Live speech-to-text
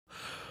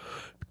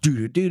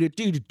Talking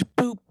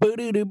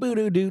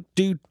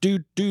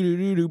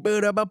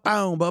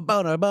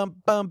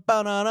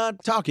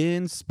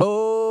sports.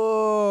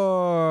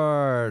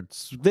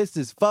 This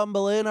is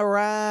Fumbling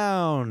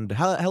Around.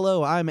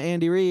 Hello, I'm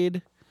Andy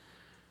Reid.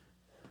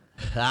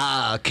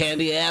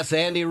 Candy ass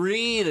Andy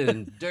Reid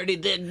and Dirty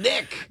Dick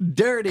Nick.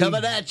 Dirty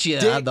coming at you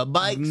Dick on the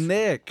bikes.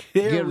 Nick,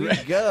 here we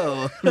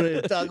go. We're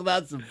going to talk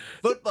about some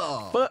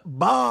football.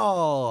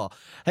 Football.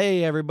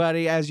 Hey,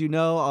 everybody. As you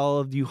know, all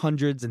of you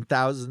hundreds and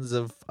thousands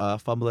of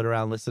Fumbling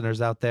Around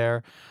listeners out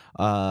there,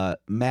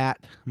 Matt,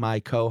 my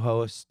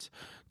co-host,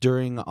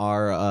 during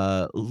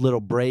our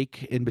little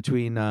break in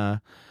between,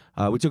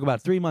 we took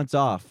about 3 months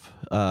off,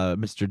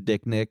 Mr.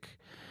 Dick Nick,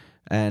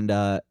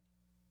 and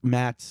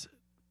Matt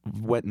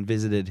went and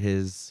visited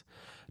his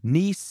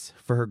niece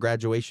for her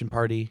graduation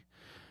party,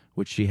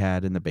 which she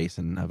had in the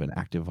basin of an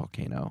active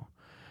volcano.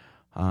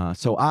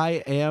 So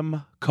I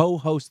am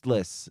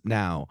co-hostless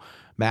now.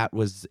 Matt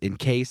was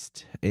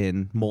encased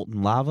in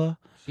molten lava.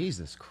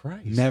 Jesus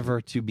Christ. Never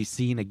to be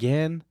seen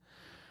again.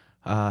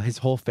 His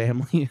whole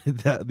family,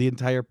 the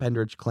entire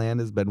Pendridge clan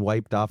has been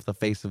wiped off the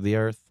face of the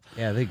earth.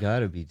 Yeah, they got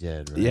to be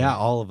dead, right? Yeah,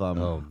 all of them.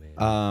 Oh,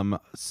 man.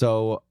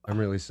 So I'm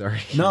really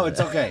sorry. No,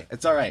 it's okay.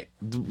 It's all right.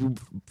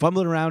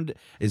 Fumbling Around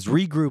is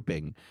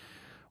regrouping.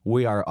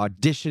 We are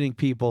auditioning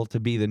people to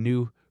be the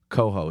new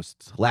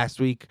co-hosts.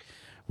 Last week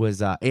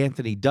was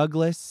Anthony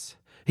Douglas.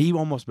 He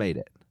almost made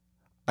it.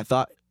 I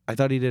thought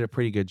he did a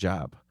pretty good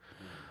job.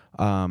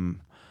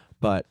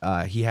 But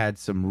he had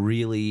some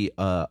really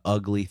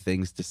ugly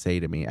things to say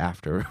to me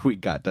after we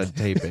got done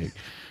taping.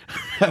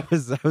 I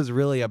was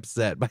really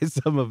upset by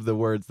some of the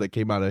words that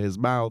came out of his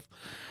mouth.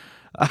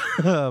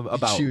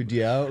 About chewed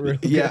you out, really?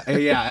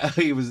 Yeah.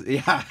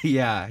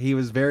 He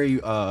was very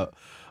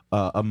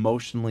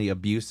emotionally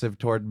abusive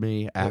toward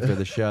me after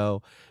the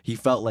show. He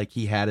felt like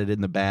he had it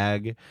in the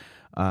bag,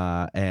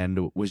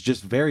 and was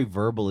just very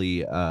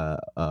verbally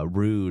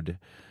rude.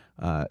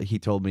 He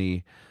told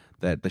me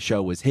that the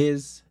show was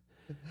his,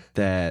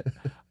 that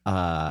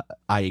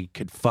I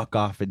could fuck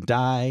off and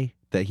die,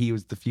 that he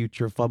was the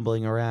future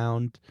Fumbling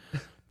Around,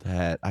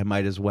 that I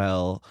might as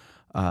well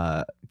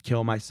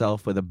kill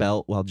myself with a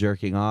belt while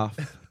jerking off,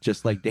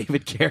 just like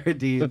David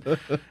Carradine.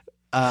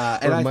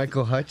 Or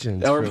Michael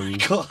Hutchins. Or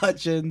Michael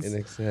Hutchins. In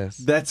Excess.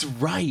 That's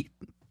right.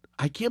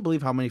 I can't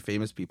believe how many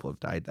famous people have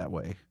died that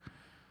way.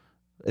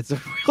 It's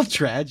a real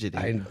tragedy.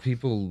 And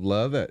people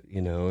love it.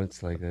 You know,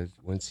 it's like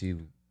once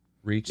you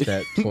reach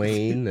that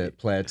plane, that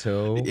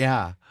plateau.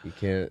 Yeah. You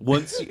can't.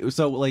 Once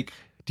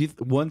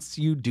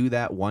you do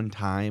that one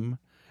time,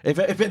 if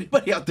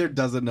anybody out there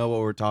doesn't know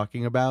what we're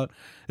talking about,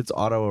 it's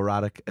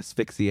autoerotic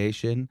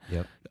asphyxiation.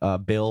 Yep.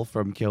 Bill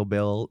from Kill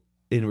Bill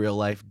in real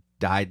life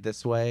died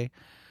this way.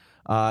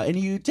 And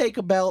you take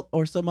a belt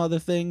or some other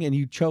thing and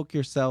you choke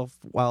yourself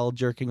while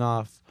jerking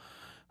off.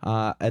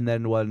 And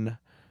then when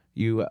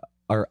you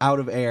are out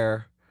of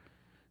air,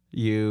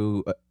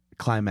 you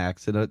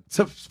climax. And it's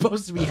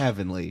supposed to be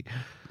heavenly.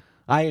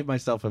 I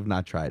myself have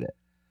not tried it.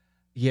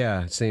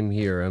 Yeah, same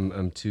here.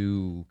 I'm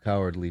too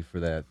cowardly for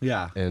that.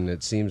 Yeah. And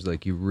it seems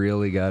like you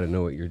really got to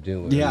know what you're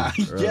doing. Yeah,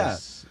 or yeah.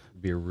 else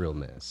it'd be a real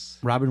mess.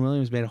 Robin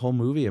Williams made a whole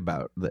movie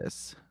about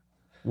this.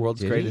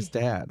 World's Greatest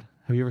Dad.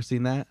 Have you ever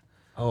seen that?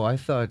 Oh, I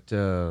thought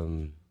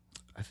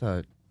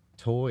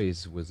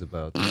Toys was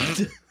about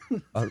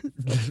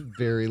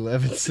Barry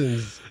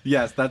Levinson's.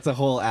 Yes, that's a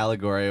whole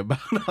allegory about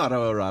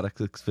autoerotic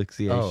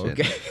asphyxiation. Oh,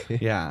 okay.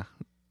 Yeah.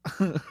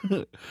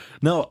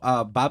 No,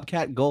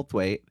 Bobcat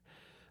Goldthwait.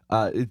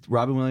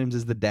 Robin Williams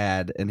is the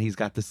dad, and he's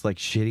got this like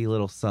shitty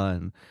little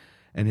son,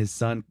 and his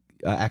son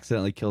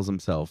accidentally kills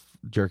himself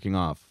jerking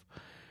off,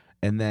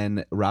 and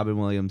then Robin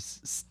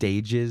Williams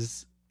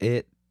stages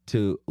it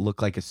to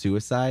look like a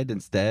suicide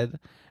instead,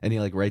 and he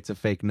like writes a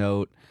fake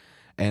note,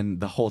 and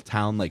the whole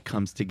town like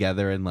comes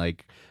together and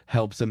like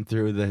helps him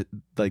through the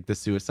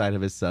suicide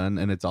of his son,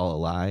 and it's all a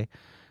lie.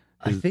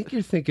 I think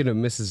you're thinking of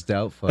Mrs.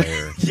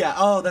 Doubtfire. Yeah.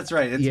 Oh, that's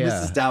right. It's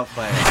Mrs.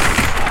 Doubtfire.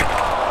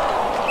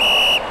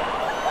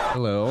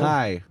 Hello.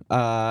 Hi.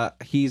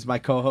 He's my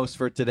co-host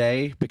for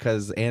today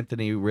because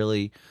Anthony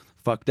really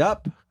fucked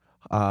up.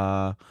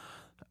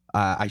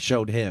 I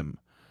showed him.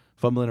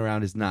 Fumbling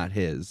Around is not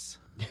his.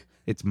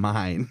 It's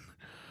mine.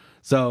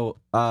 So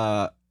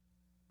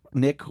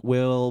Nick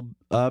will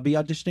be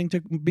auditioning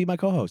to be my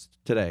co-host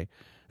today.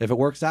 If it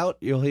works out,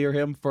 you'll hear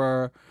him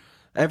for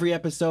every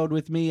episode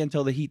with me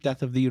until the heat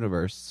death of the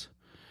universe.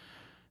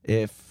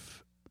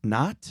 If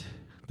not,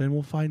 then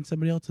we'll find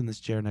somebody else in this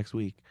chair next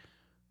week.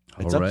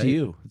 It's up to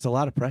you. It's a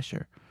lot of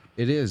pressure.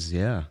 It is,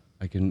 yeah.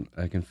 I can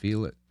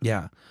feel it.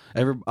 Yeah.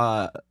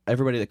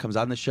 Everybody that comes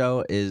on the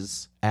show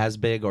is as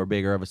big or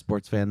bigger of a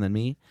sports fan than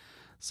me.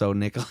 So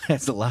Nick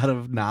has a lot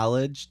of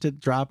knowledge to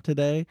drop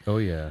today. Oh,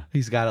 yeah.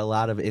 He's got a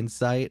lot of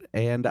insight,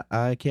 and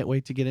I can't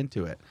wait to get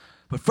into it.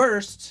 But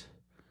first,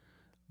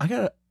 I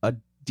got a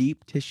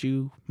deep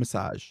tissue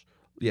massage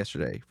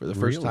yesterday for the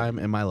first time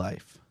in my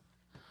life.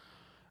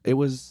 It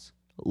was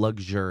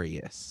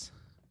luxurious.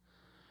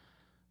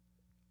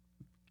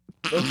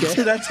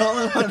 Okay. That's all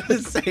I wanted to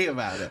say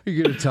about it.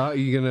 You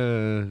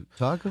gonna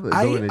talk about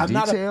go into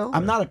detail?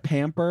 I'm not a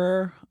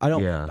pamperer. I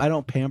don't. Yeah. I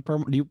don't pamper.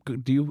 Do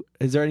you?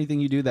 Is there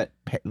anything you do that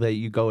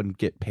you go and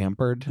get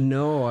pampered?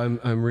 No, I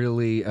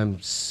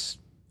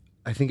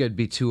think I'd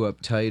be too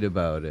uptight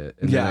about it,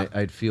 and Yeah. then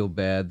I'd feel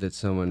bad that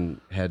someone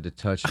had to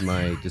touch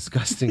my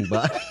disgusting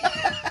body.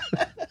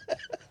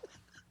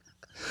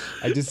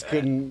 I just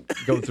couldn't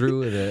go through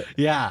with it.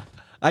 Yeah,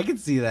 I can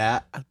see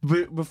that.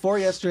 Before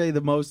yesterday,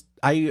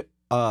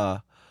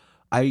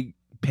 I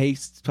paid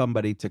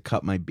somebody to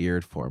cut my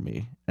beard for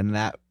me, and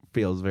that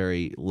feels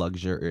very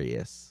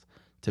luxurious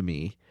to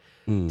me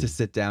to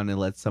sit down and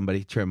let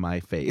somebody trim my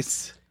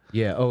face.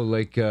 Yeah. Oh,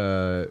 like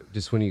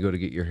just when you go to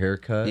get your hair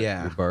cut,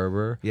 Yeah. your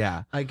barber.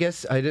 Yeah. I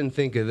guess I didn't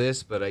think of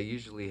this, but I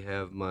usually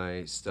have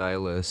my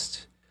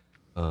stylist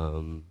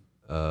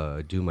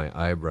do my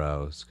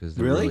eyebrows because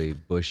they're really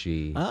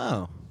bushy,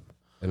 Oh.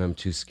 and I'm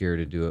too scared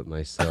to do it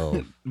myself.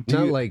 Do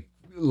Not you- like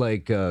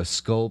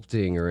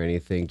sculpting or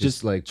anything.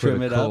 Just like trim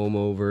put a it up? comb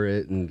over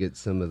it and get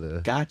some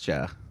of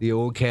Gotcha. the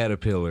old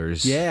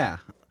caterpillars. Yeah.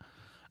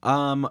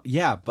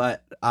 Yeah,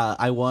 but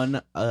I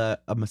won a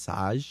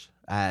massage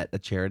at a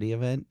charity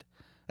event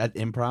at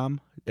Improm.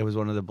 It was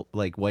one of the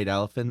like white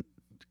elephant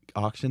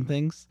auction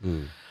things.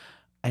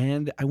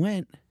 And I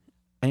went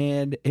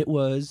and it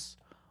was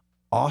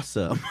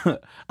awesome.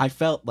 I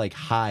felt like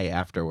high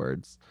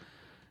afterwards.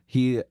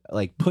 He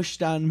like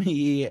pushed on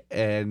me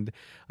and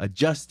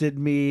adjusted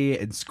me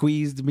and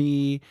squeezed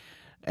me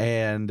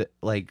and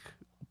like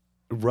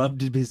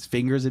rubbed his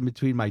fingers in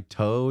between my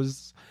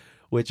toes,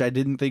 which I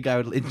didn't think I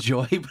would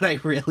enjoy, but I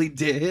really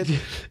did.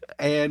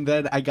 And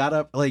then I got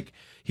up, like,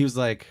 he was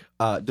like,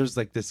 there's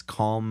like this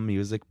calm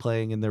music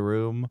playing in the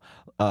room.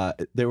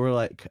 They were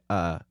like,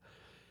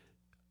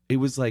 it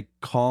was like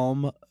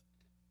calm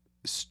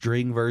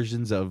string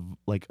versions of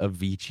like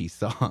Avicii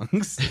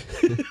songs.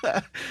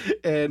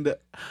 And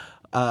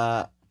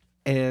I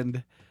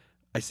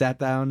sat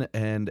down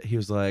and he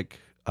was like,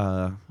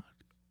 I'm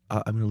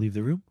going to leave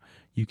the room.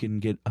 You can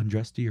get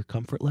undressed to your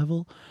comfort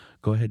level.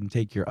 Go ahead and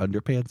take your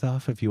underpants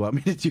off if you want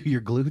me to do your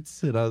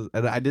glutes.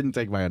 And I didn't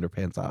take my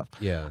underpants off.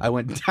 Yeah. I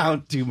went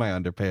down to my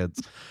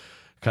underpants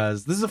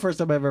because this is the first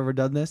time I've ever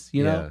done this,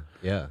 you know?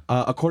 Yeah.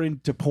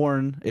 According to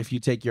porn, if you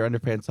take your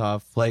underpants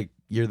off, like,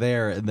 you're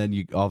there and then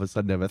you all of a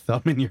sudden have a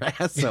thumb in your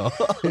asshole.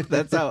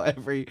 That's how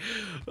every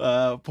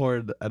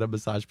porn at a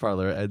massage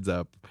parlor ends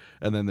up.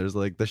 And then there's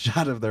like the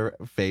shot of their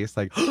face,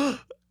 like,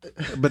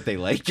 but they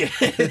like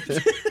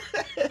it.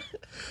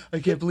 I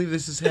can't believe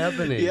this is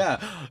happening.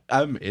 Yeah,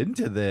 I'm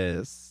into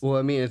this. Well,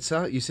 I mean,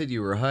 you said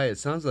you were high. It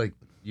sounds like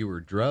you were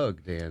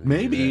drugged, Dan.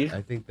 Maybe.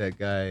 I think that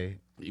guy.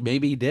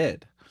 Maybe he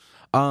did.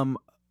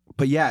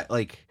 But yeah,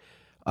 like,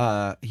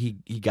 he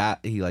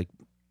like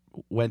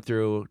went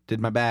through, did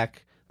my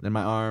back, then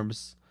my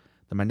arms,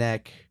 then my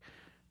neck,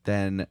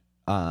 then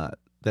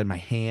my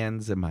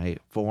hands and my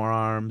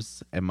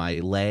forearms and my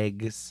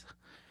legs,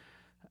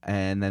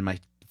 and then my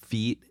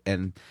feet.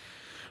 And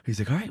he's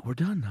like, "All right, we're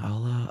done.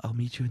 I'll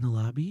meet you in the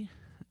lobby."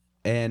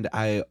 And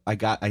I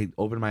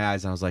opened my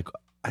eyes and I was like,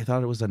 I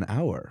thought it was an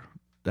hour.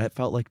 That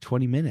felt like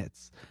 20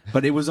 minutes,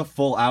 but it was a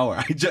full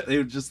hour. It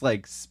was just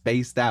like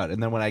spaced out.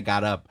 And then when I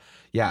got up,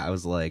 yeah, I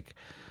was like,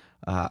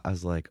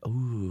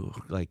 ooh,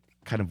 like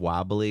kind of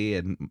wobbly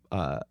and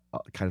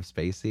kind of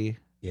spacey.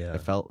 Yeah.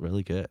 It felt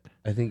really good.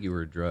 I think you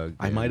were drugged.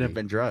 I might have Andy.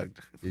 been drugged.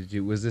 Did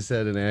you? Was this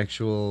at an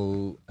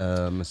actual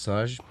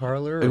massage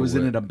parlor? It was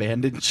in what? an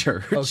abandoned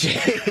church.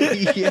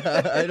 Okay.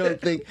 Yeah, I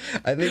think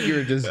you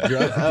were just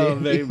drugged. Oh,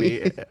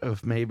 Andy.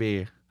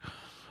 maybe.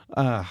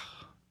 Well,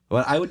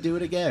 I would do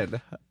it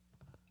again.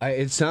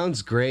 It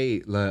sounds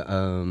great.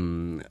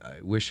 I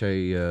wish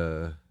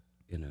I,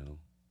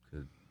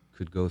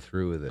 could go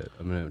through with it.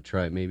 I'm gonna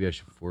try it. Maybe I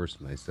should force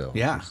myself.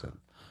 Yeah. Or something.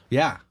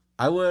 Yeah,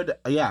 I would.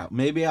 Yeah,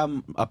 maybe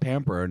I'm a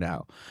pamperer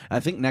now. I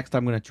think next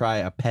I'm gonna try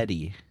a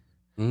pedi.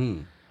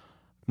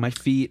 My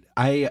feet.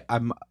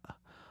 I'm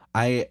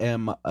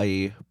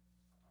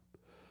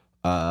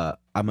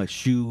a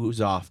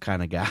shoes off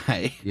kind of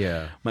guy.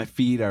 Yeah. My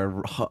feet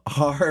are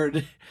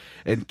hard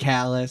and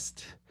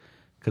calloused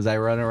because I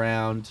run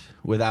around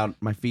without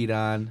my feet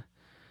on,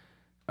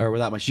 or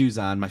without my shoes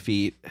on my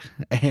feet,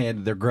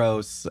 and they're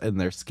gross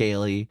and they're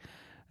scaly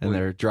and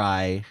they're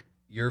dry.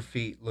 Your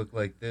feet look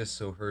like this,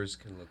 so hers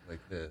can look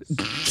like this.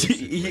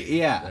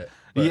 Yeah.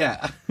 But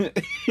Yeah.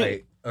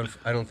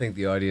 I don't think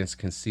the audience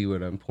can see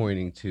what I'm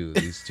pointing to.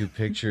 These two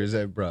pictures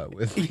I brought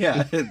with me.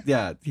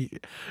 Yeah.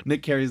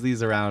 Nick carries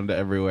these around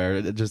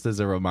everywhere just as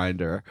a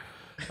reminder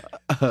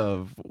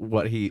of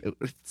what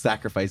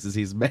sacrifices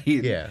he's made.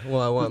 Yeah.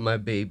 Well, I want my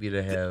baby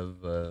to have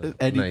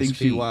Anything nice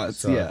she feet, wants,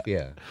 soft, yeah.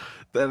 Yeah.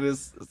 That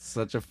is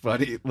such a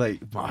funny,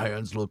 like, my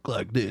hands look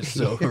like this,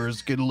 so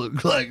hers can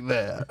look like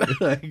that.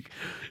 Like,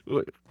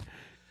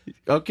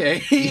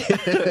 okay.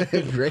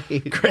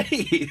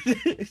 Great.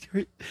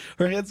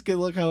 Her hands can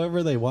look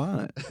however they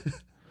want.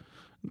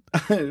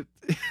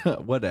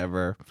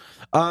 Whatever.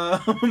 Yeah,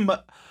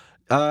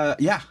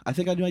 I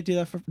think I might do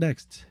that for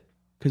next,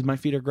 because my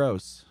feet are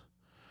gross.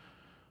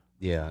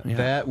 Yeah, Yeah.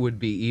 that would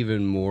be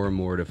even more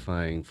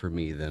mortifying for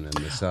me than a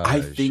massage.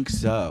 I think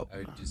so. I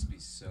would just be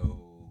so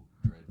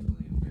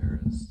dreadfully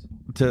embarrassed.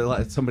 To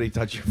let somebody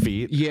touch your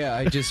feet. Yeah,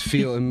 I just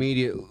feel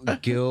immediate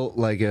guilt,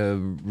 like it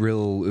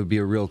would be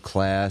a real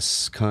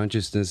class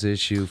consciousness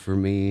issue for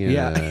me.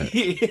 Yeah.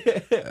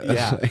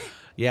 Yeah.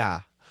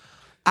 Yeah.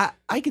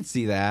 I could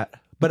see that,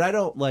 but I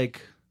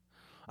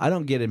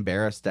don't get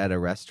embarrassed at a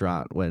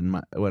restaurant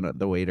when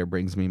the waiter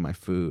brings me my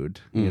food.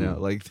 You know,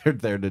 like they're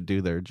there to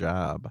do their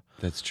job.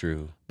 That's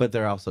true. But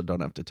they also don't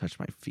have to touch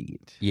my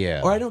feet.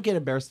 Yeah. Or I don't get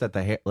embarrassed at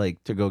the hair,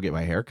 like to go get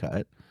my hair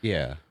cut,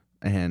 Yeah.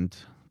 and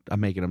I'm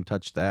making them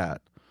touch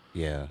that.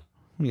 Yeah.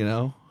 You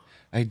know.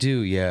 I do.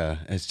 Yeah.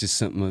 It's just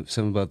something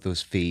about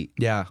those feet.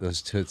 Yeah.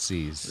 Those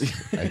tootsies.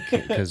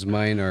 Because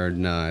mine are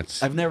not.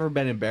 I've never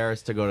been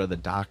embarrassed to go to the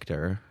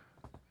doctor,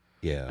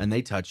 Yeah. and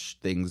they touch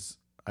things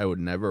I would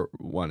never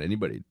want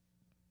anybody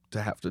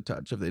to have to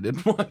touch if they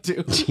didn't want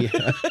to.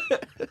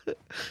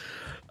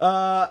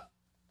 Yeah.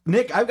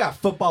 Nick, I've got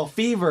football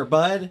fever,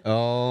 bud.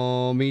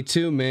 Oh, me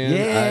too, man.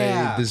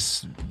 Yeah.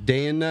 This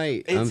day and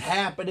night. It's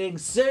happening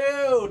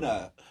soon.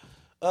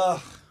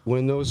 Ugh.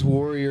 When those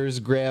Warriors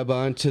grab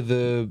onto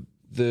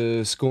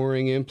the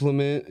scoring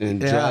implement and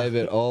drive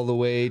it all the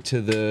way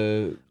to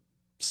the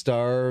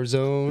star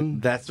zone.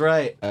 That's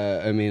right.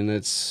 I mean,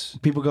 it's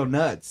People go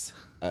nuts.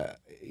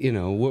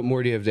 what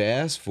more do you have to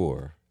ask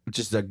for?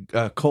 Just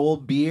a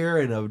cold beer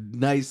and a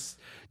nice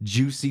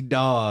juicy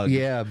dog.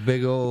 Yeah,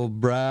 big old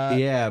brat.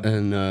 Yeah,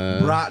 and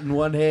brat in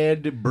one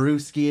hand,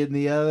 brewski in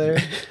the other.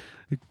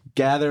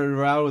 Gathering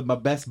around with my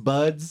best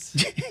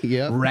buds.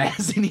 Yep.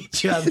 Razzing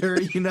each other,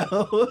 you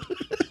know.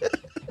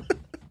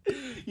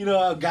 You know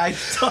how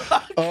guys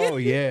talk. Oh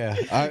yeah,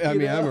 I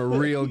mean, I'm a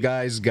real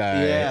guy's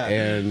guy. Yeah.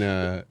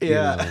 And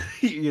Yeah.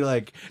 You're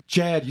like,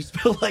 Chad, you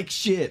smell like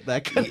shit.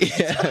 That kind of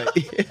stuff.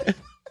 yeah.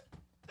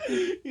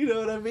 You know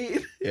what I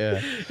mean?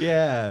 Yeah.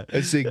 Yeah.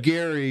 I say,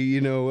 Gary,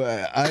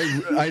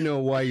 I know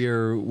why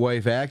your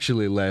wife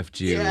actually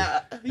left you. Yeah.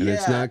 And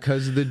it's not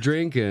because of the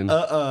drinking.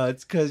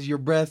 It's because your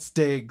breath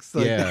stinks.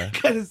 Like Yeah. that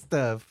kind of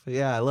stuff.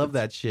 Yeah, I love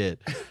that shit.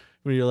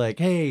 When you're like,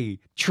 hey,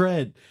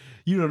 Trent,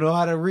 you don't know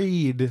how to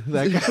read.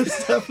 That kind of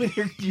stuff. When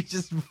you're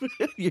just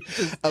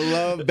I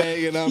love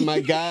banging on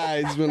my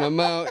guys when I'm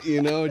out,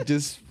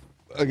 just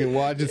fucking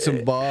watching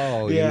some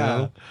ball, yeah. you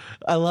know?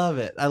 I love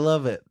it. I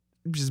love it.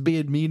 Just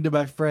being mean to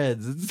my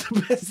friends. It's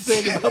the best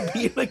thing about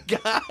being a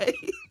guy.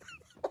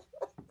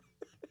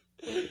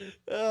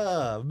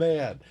 Oh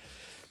man.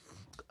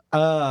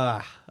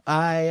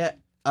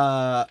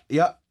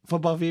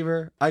 Football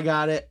fever. I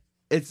got it.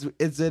 It's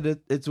in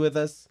it. It's with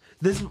us.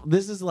 This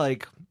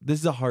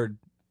is a hard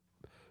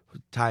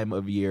time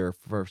of year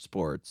for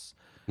sports.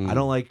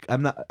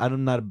 I'm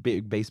not a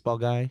big baseball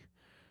guy.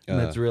 And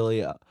that's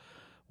really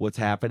what's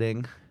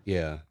happening.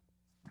 Yeah.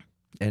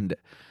 And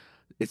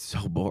it's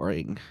so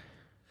boring.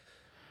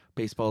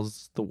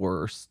 Baseball's the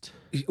worst.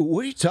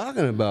 What are you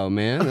talking about,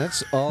 man?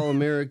 That's all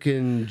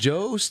American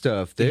Joe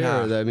stuff there.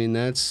 Yeah. I mean,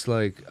 that's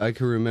like, I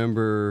can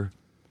remember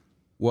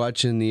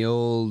watching the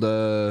old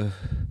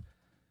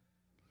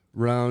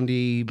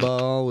roundy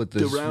ball with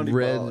this red,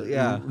 ball,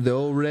 yeah. the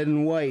old red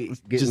and white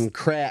getting Just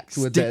cracked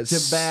with that stick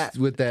to bat.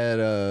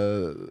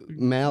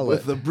 mallet.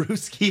 With the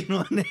brewski in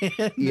one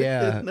hand.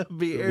 Yeah. And a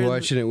beer.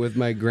 Watching it with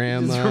my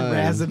grandma.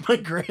 Just razzing my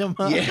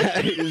grandma. Yeah.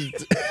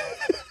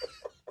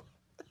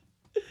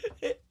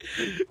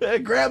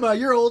 Grandma,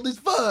 you're old as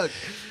fuck.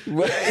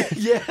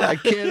 Yeah. I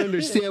can't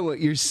understand what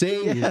you're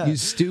saying, Yeah. you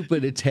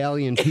stupid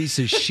Italian piece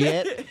of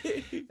shit.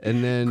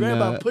 And then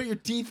Grandma, put your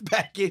teeth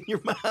back in your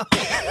mouth.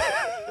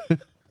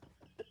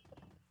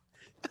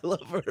 I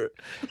love her.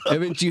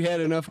 haven't you had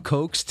enough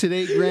Cokes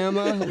today,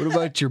 Grandma? What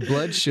about your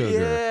blood sugar?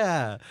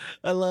 Yeah.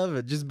 I love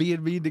it. Just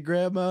being mean to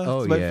grandma. Oh,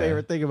 It's my yeah.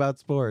 favorite thing about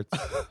sports.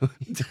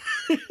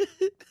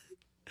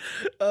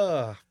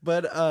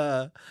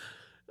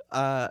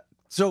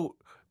 So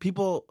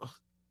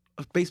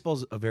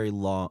baseball's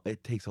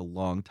it takes a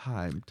long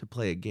time to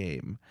play a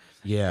game.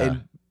 Yeah.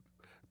 And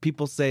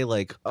people say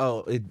like, oh,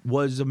 it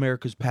was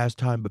America's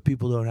pastime, but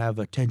people don't have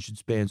attention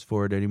spans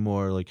for it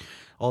anymore. Like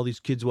all these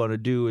kids want to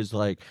do is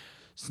like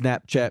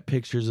Snapchat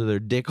pictures of their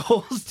dick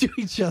holes to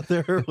each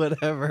other or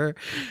whatever.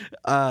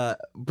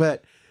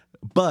 But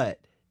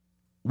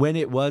when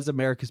it was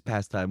America's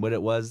pastime, when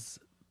it was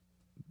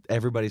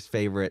everybody's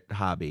favorite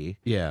hobby,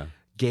 Yeah.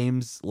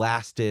 games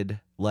lasted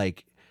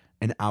like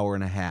an hour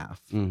and a half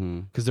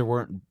Mm-hmm. because there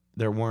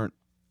weren't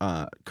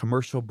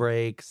commercial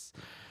breaks,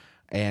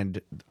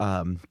 and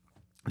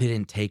they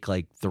didn't take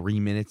like 3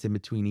 minutes in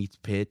between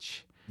each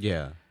pitch.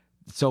 Yeah.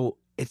 So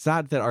it's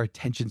not that our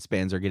attention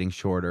spans are getting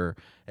shorter.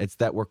 It's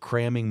that we're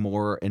cramming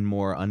more and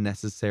more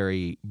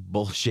unnecessary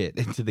bullshit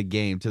into the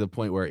game to the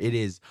point where it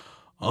is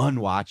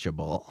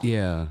unwatchable.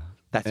 Yeah.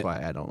 That's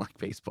why I don't like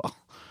baseball.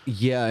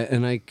 Yeah,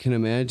 and I can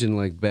imagine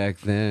like back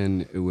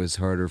then it was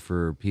harder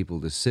for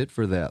people to sit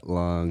for that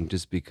long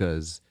just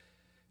because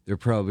they're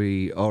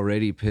probably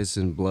already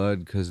pissing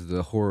blood because of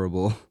the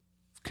horrible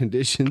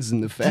conditions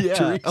in the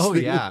factories. Oh,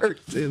 they yeah.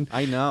 worked in.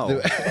 I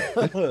know.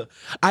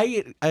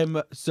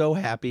 I'm so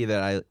happy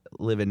that I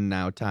live in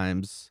now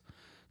times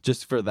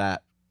just for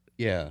that.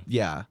 Yeah.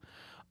 Yeah.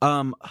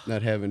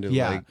 Not having to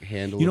like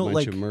handle a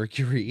bunch of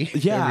mercury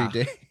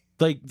every day.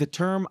 Like the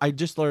term, I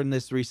just learned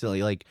this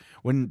recently. Like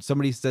when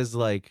somebody says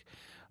like,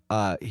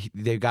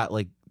 they've got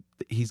like,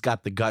 he's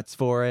got the guts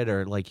for it,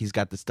 or like he's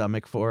got the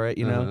stomach for it,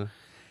 you know,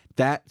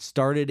 that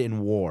started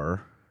in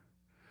war.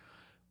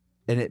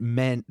 And it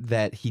meant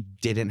that he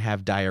didn't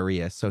have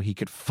diarrhea, so he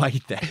could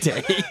fight that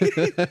day.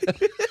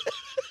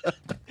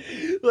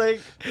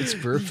 Like, it's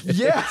perfect.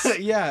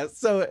 Yeah.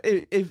 So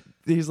if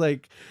he's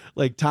like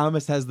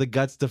Thomas has the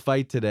guts to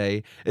fight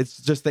today, it's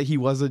just that he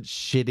wasn't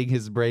shitting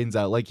his brains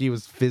out. Like he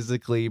was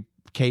physically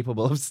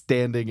capable of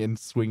standing and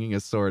swinging a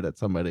sword at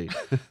somebody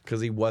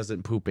because he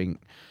wasn't pooping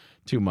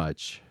too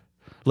much.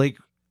 Like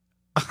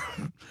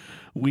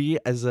we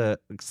as a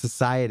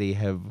society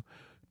have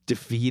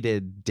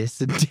defeated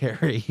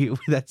dysentery.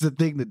 That's a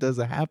thing that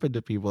doesn't happen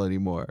to people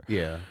anymore.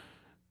 Yeah.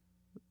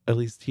 At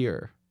least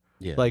here.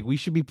 Yeah. Like we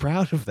should be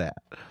proud of that.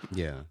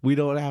 Yeah. We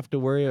don't have to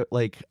worry.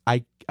 Like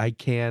I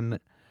can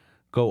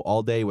go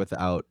all day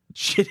without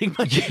shitting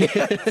my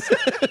pants.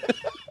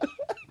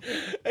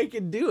 I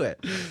can do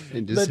it.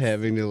 And just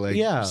having to like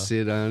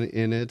sit on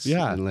in it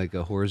in like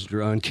a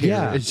horse-drawn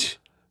carriage.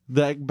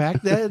 Like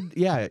back then,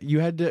 you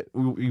had to.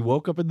 You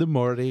woke up in the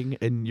morning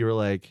and you're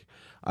like,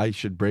 I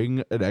should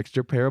bring an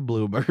extra pair of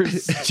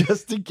bloomers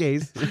just in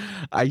case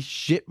I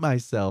shit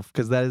myself,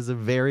 because that is a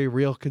very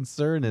real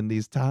concern in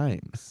these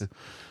times.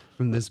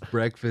 From this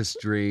breakfast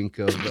drink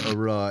of a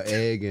raw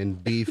egg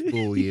and beef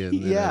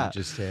bouillon that I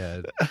just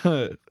had.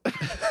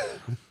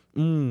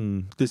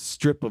 This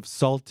strip of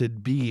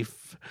salted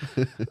beef.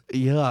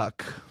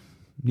 Yuck.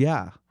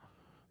 Yeah.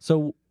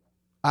 So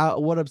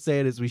what I'm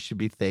saying is we should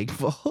be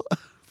thankful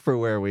for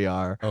where we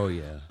are. Oh,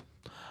 yeah.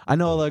 I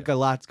know like a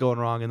lot's going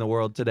wrong in the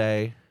world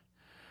today,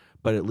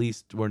 but at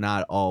least we're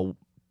not all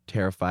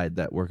terrified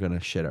that we're going to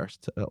shit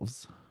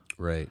ourselves.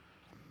 Right.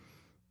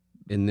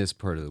 In this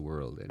part of the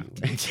world,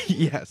 anyway.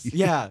 Yes.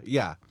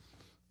 Yeah.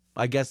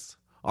 I guess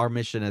our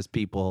mission as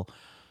people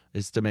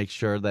is to make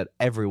sure that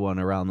everyone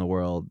around the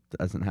world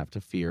doesn't have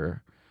to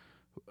fear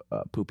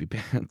poopy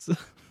pants.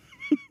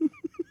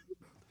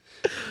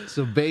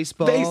 So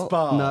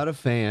baseball, not a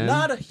fan.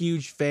 Not a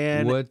huge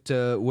fan. What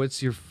are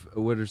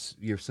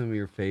some of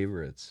your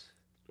favorites?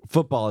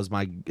 Football is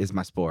my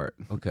sport.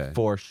 Okay.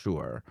 For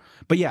sure.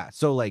 But yeah,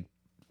 so like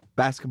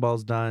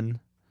basketball's done.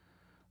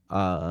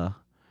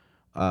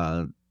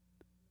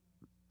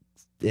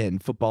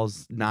 And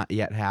football's not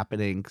yet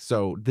happening.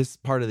 So this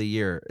part of the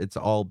year, it's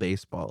all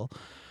baseball.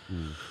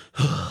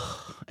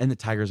 And the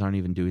Tigers aren't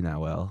even doing that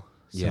well.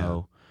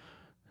 So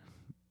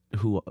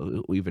who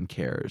even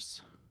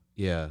cares?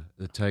 Yeah,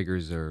 the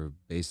Tigers are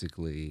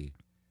basically,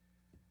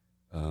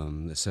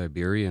 the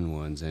Siberian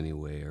ones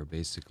anyway, are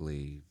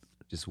basically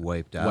just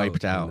wiped out.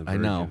 On the I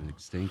know. verge of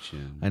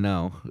extinction. I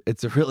know.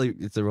 It's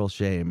a real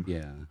shame.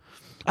 Yeah.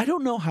 I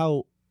don't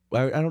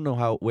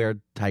know where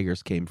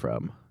tigers came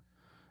from,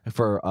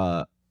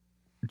 for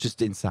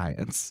just in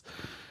science.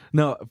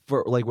 No,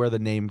 for like where the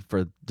name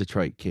for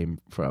Detroit came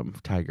from,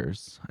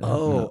 Tigers.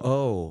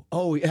 Oh!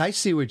 I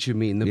see what you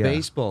mean. The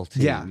baseball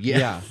team.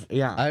 Yeah.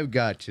 I've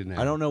got you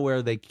now. I don't know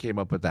where they came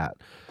up with that.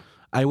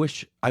 I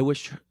wish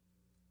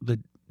the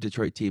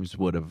Detroit teams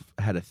would have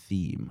had a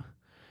theme,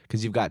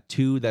 because you've got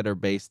two that are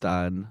based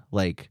on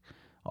like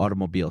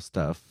automobile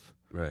stuff,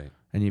 right?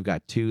 And you've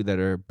got two that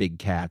are big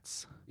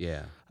cats.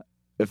 Yeah.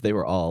 If they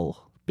were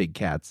all big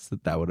cats,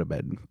 that would have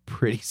been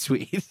pretty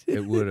sweet.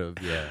 It would have,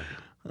 yeah.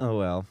 Oh,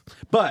 well.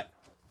 But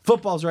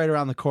football's right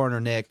around the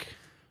corner, Nick.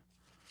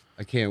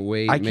 I can't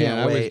wait, man.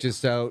 I was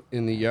just out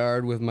in the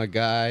yard with my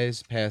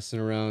guys,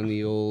 passing around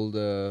the old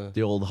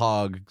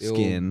hog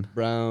skin.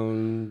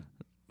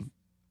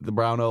 The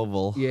brown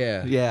oval.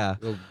 Yeah.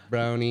 Little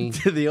brownie.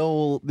 the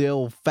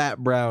old fat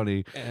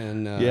brownie.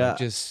 And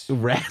just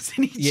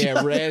razzing each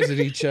other. Razzing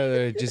each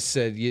other. Just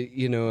said,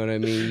 you know what I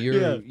mean?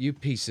 You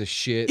piece of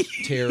shit,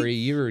 Terry.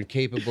 You're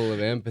incapable of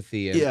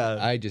empathy. And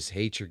I just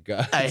hate your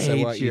guts.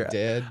 I want you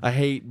dead. I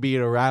hate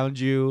being around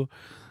you.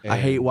 And I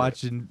hate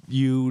watching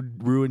you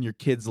ruin your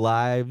kids'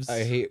 lives.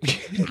 I hate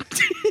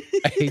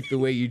the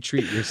way you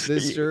treat your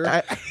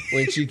sister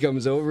when she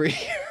comes over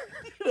here.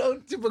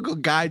 Typical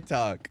guy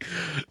talk.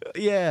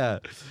 Yeah.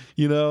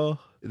 You know?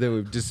 Then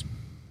we're just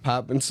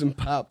popping some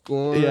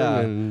popcorn. Yeah.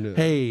 And,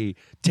 hey,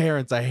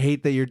 Terrence, I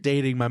hate that you're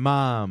dating my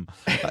mom.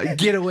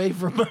 Get away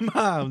from my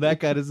mom.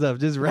 That kind of stuff.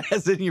 Just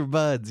razzing your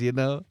buds, you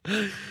know?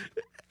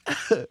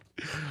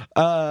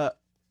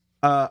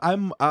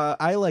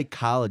 I like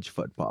college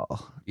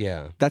football.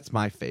 Yeah. That's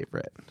my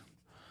favorite.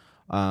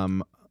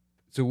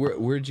 So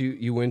where'd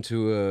you went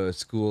to a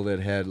school that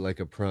had like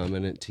a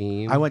prominent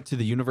team? I went to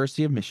the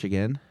University of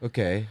Michigan.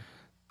 Okay.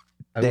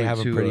 They have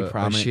a pretty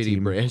prominent shitty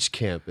team. branch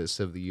campus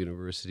of the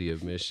University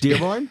of Michigan.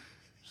 Dearborn?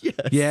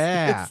 Yes.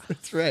 Yeah.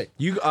 That's right.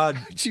 You how'd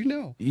you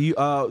know?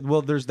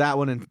 Well, there's that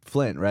one in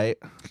Flint, right?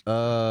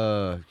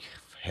 I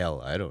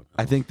hell, I don't know.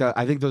 I think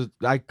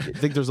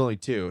there's only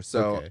 2.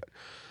 So,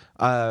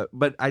 Okay.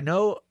 But I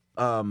know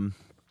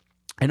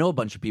a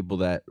bunch of people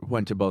that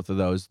went to both of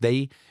those.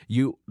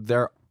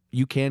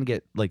 You can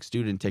get like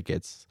student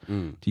tickets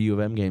to U of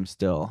M games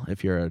still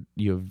if you're a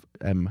U of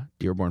M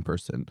Dearborn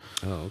person.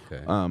 Oh,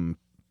 okay.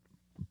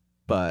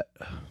 But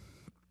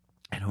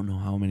I don't know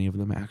how many of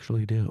them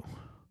actually do.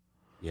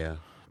 Yeah.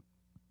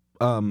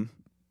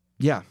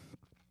 Yeah.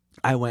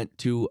 I went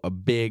to a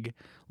big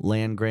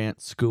land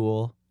grant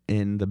school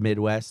in the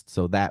Midwest,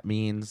 so that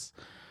means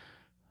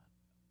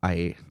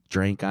I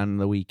drank on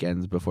the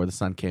weekends before the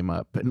sun came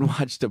up and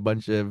watched a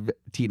bunch of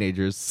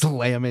teenagers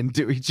slam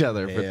into each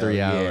other for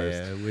 3 hours.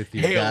 Yeah, with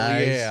your Hell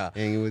guys. yeah.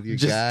 Hanging with your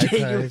Just guys.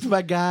 hanging with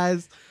my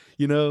guys,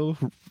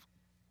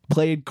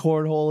 played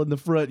cornhole in the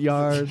front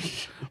yard,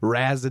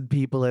 razzing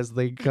people as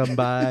they come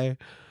by.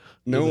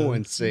 No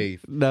one's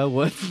safe. No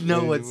one's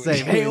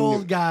safe. Hey,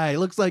 old guy,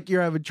 looks like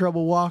you're having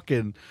trouble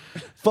walking.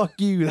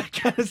 Fuck you, that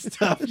kind of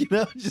stuff.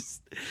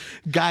 Just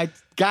guy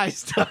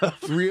stuff.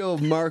 Real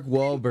Mark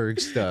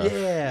Wahlberg stuff.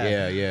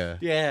 Yeah.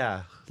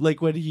 Yeah.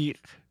 Like when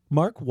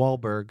Mark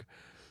Wahlberg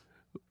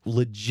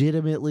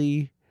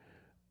legitimately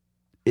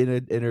in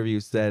an interview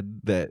said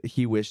that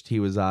he wished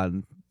he was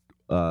on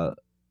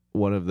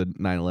one of the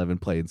 9/11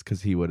 planes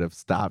because he would have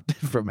stopped it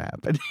from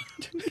happening.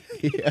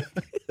 Yeah,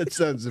 that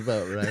sounds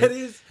about right. That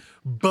is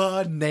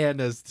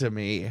bananas to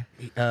me.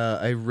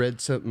 I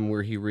read something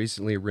where he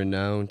recently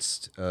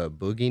renounced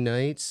Boogie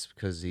Nights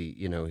because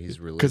he's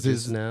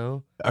religious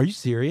now. Are you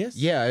serious?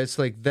 Yeah, it's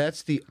like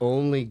that's the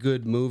only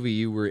good movie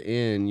you were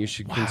in. You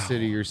should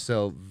consider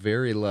yourself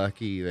very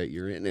lucky that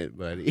you're in it,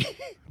 buddy.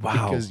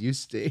 Wow. Because you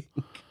stink.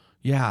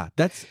 Yeah,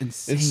 that's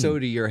insane. And so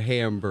do your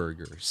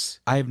hamburgers.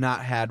 I have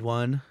not had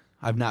one.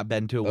 I've not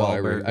been to a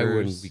Wahlburgers. I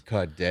wouldn't be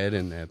caught dead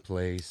in that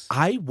place.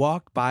 I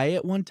walked by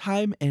it one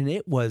time, and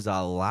it was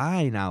a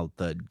line out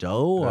the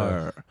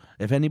door.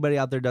 If anybody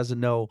out there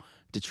doesn't know,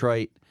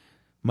 Detroit,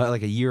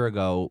 like a year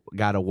ago,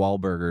 got a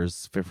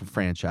Wahlburgers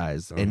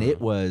franchise, and it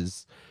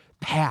was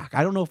packed.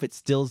 I don't know if it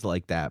still's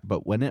like that,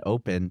 but when it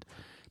opened,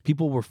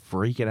 people were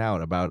freaking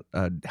out about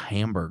a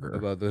hamburger.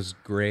 About those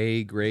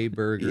gray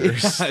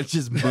burgers. Yeah, it's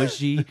just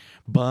mushy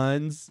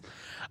buns.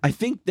 I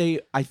think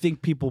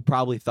people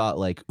probably thought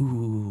like,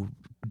 ooh,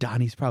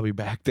 Donnie's probably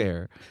back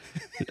there.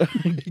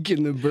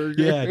 Making the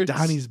burgers. Yeah,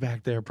 Donnie's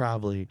back there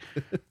probably.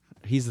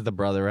 He's the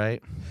brother,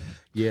 right?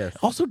 Yes.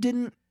 Also,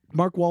 didn't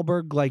Mark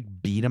Wahlberg like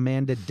beat a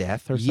man to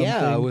death or something?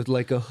 Yeah, with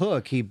like a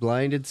hook. He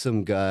blinded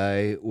some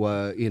guy.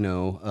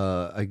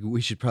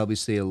 We should probably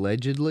say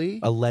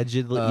allegedly.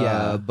 Allegedly,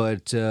 yeah.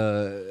 But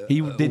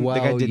He didn't. while The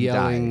guy didn't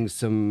yelling die.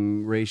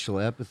 some racial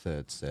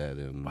epithets at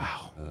him.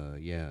 Wow.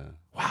 Yeah.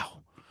 Wow.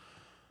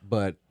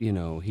 But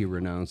he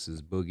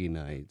renounces Boogie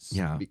Nights.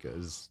 Yeah.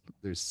 Because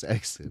there's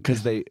sex in it.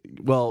 Because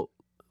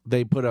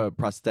they put a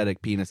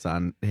prosthetic penis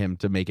on him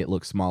to make it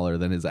look smaller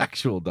than his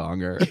actual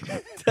donger.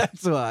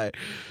 That's why.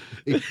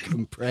 They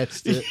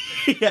compressed it.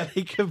 Yeah,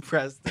 they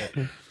compressed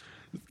it.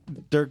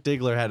 Dirk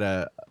Diggler had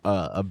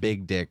a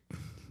big dick,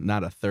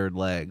 not a third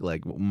leg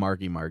like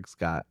Marky Mark's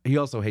got. He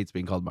also hates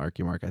being called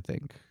Marky Mark, I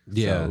think.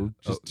 Yeah. So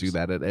just do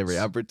that at every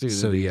opportunity.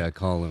 So yeah,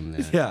 call him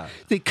that. Yeah.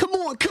 Say, come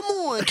on,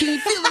 can you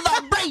feel the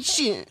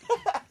vibration?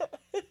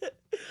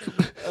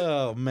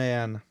 Oh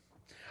man,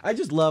 I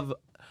just love.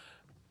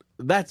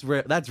 That's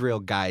real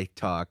guy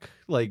talk.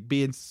 Like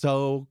being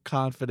so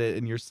confident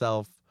in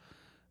yourself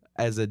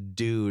as a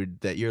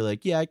dude that you're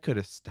like, yeah, I could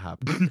have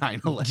stopped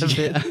 9/11.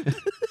 Yeah.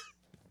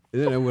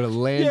 And then I would have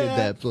landed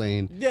that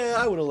plane. Yeah,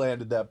 I would have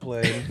landed that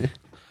plane.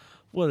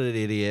 What an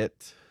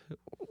idiot.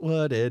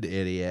 What an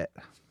idiot.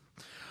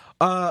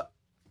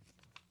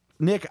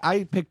 Nick,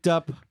 I picked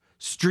up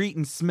Street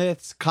and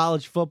Smith's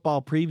college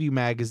football preview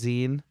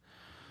magazine.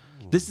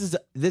 This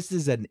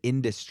is an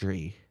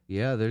industry.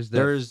 Yeah, there's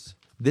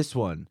this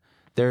one.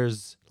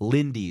 There's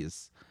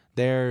Lindy's.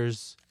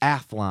 There's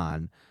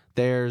Athlon.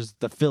 There's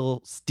the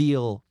Phil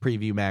Steele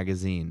preview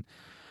magazine.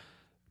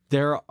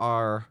 There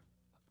are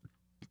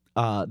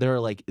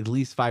like at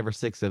least 5 or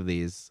 6 of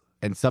these,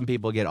 and some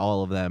people get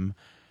all of them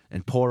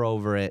and pour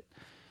over it.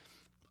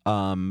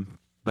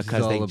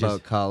 Because all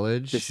about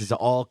college. This is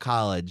all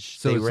college.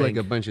 So They it's rank-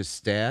 like a bunch of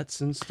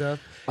stats and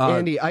stuff.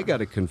 Andy, I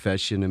got a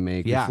confession to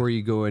make before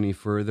you go any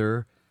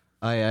further.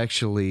 I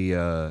actually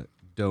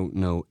don't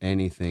know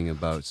anything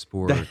about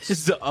sports.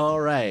 That's all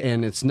right.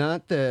 And it's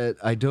not that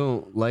I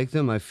don't like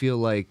them. I feel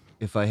like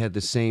if I had the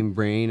same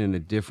brain and a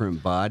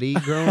different body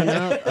growing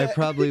up, I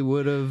probably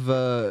would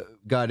have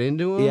got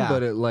into them. Yeah.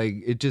 But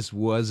it just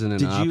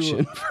wasn't an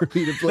option for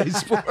me to play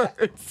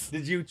sports.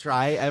 Did you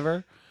try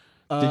ever?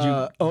 Did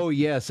you? Oh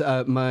yes,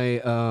 they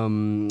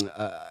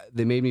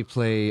made me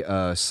play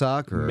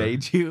soccer.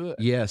 Made you?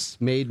 Yes,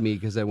 made me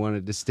because I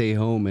wanted to stay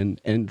home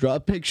and draw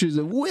pictures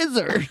of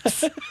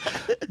wizards.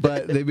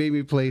 But they made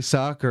me play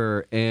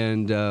soccer,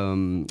 and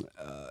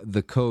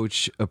the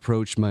coach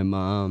approached my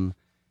mom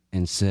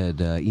and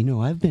said,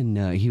 I've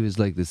been. He was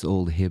like this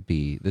old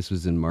hippie. This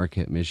was in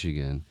Marquette,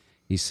 Michigan.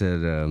 He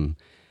said,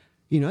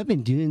 I've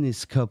been doing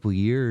this a couple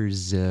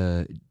years,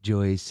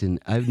 Joyce, and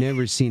I've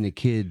never seen a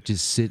kid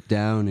just sit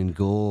down in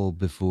goal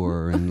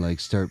before and like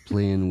start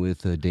playing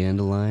with a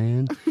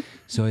dandelion.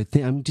 So I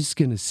think I'm just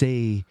gonna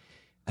say,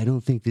 I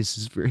don't think this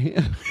is for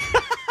him.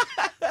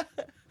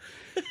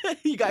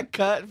 You got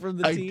cut from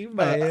the team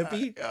by a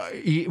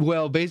hippie?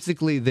 Well,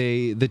 basically,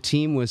 the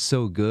team was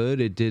so good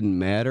it didn't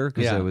matter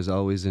because I was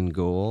always in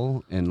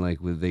goal, and like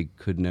they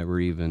could never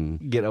even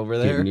Get over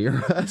there. get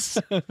near us.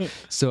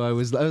 So I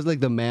was like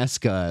the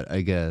mascot,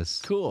 I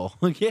guess. Cool.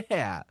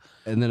 Yeah.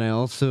 And then I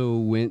also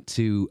went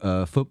to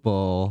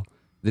football.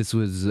 This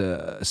was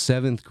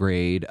 7th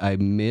grade. I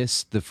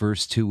missed the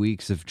first 2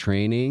 weeks of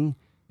training,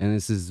 and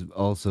this is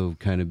also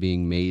kind of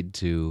being made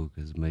to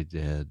because my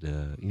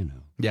dad,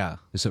 Yeah.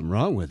 there's something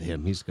wrong with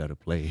him. He's got to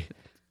play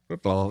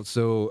football.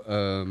 So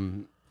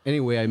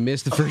anyway, I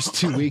missed the first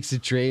 2 weeks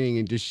of training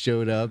and just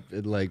showed up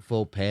at like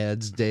full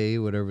pads day,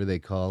 whatever they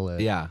call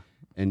it. Yeah.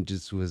 And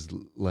just was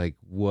like,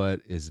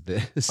 what is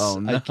this? Oh,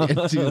 no. I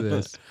can't do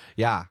this.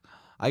 Yeah.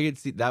 I could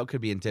see that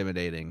could be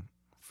intimidating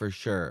for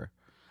sure.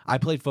 I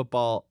played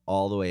football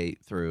all the way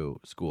through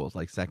school,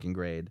 like 2nd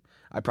grade.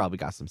 I probably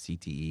got some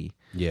CTE.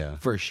 Yeah.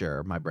 For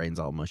sure. My brain's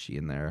all mushy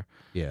in there.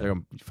 Yeah. They're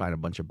gonna find a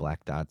bunch of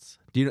black dots.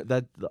 Do you know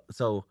that?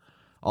 So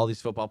all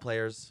these football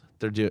players,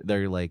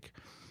 they're like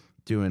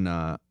doing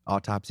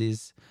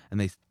autopsies, and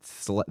they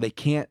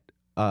can't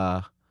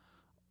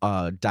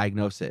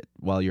diagnose it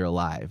while you're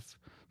alive.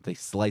 They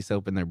slice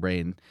open their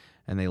brain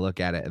and they look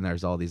at it, and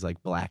there's all these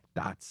like black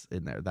dots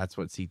in there. That's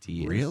what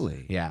CTE is.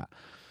 Really? Yeah.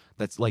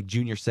 That's like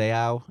Junior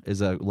Seau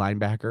is a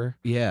linebacker.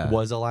 Yeah.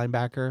 Was a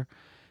linebacker.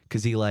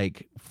 Because he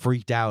like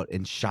freaked out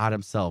and shot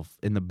himself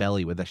in the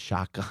belly with a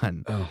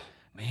shotgun. Oh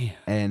man!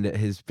 And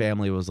his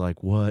family was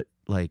like, "What?"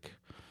 Like,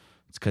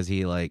 it's because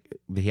he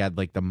had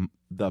like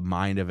the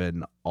mind of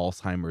an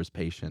Alzheimer's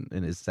patient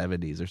in his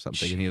 70s or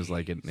something, Jeez. and he was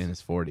like in his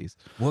 40s.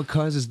 What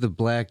causes the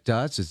black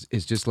dots?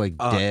 Is just like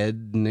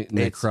dead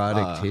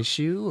necrotic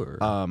tissue,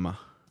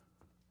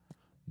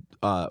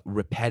 or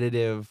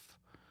repetitive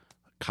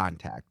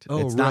contact.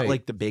 Oh, it's not right.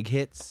 like the big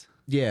hits.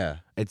 yeah.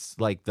 It's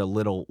like the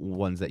little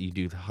ones that you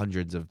do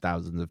hundreds of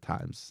thousands of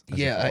times. as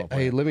a Yeah, football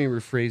player. let me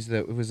rephrase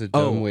that. It was a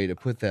dumb way to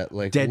put that.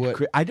 Like Dead.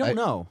 what? I don't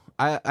know.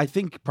 I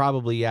think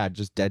probably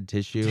just dead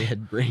tissue.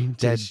 Dead brain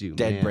tissue.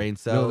 Dead man. brain No,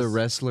 cells. the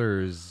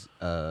wrestlers,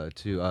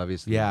 too.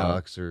 Obviously, Yeah.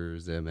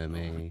 boxers,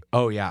 MMA.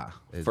 Oh yeah,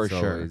 It's for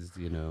sure. always,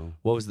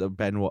 What was the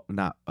Benoit?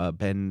 Not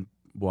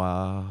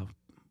Benoit.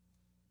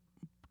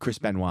 Chris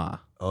Benoit,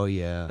 Oh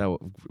yeah. that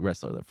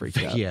wrestler that freaked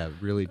out. Yeah,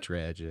 really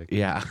tragic.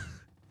 Yeah.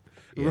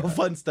 Real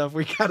fun stuff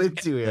we got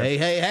into here.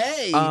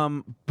 Hey.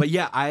 But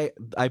yeah, I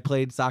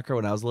played soccer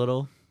when I was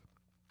little,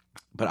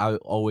 but I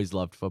always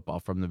loved football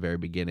from the very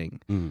beginning.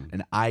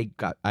 And I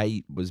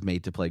was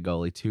made to play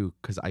goalie too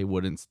because I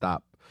wouldn't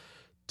stop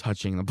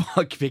touching the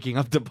ball, picking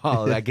up the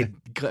ball. And I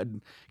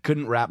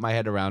couldn't wrap my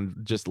head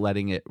around just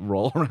letting it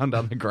roll around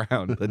on the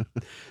ground. That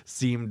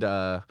seemed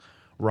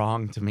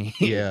wrong to me.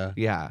 Yeah.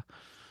 Yeah.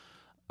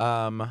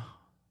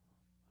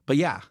 But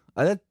yeah,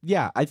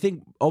 I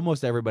think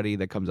almost everybody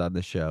that comes on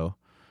this show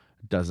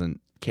doesn't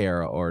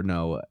care or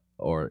know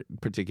or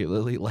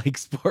particularly like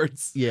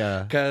sports.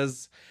 Yeah.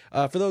 Because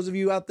for those of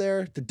you out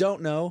there that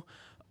don't know,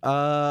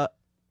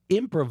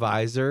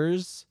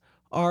 improvisers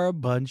are a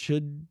bunch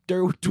of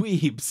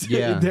dweebs.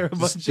 Yeah. They're a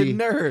bunch of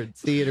nerds.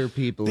 Theater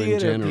people in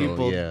Theater general.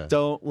 people yeah.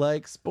 don't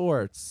like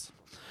sports.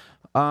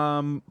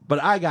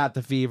 But I got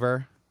the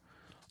fever.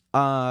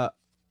 And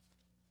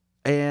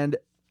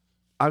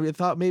I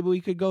thought maybe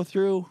we could go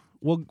through.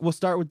 We'll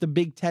start with the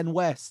Big Ten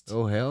West.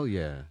 Oh hell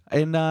yeah.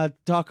 And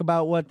talk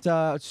about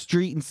what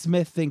Street and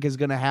Smith think is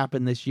going to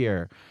happen this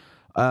year.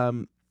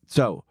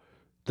 So,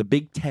 the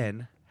Big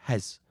Ten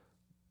has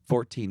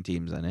 14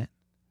 teams in it,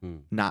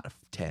 not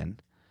 10.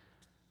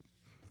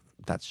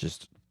 That's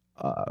just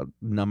a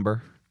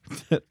number.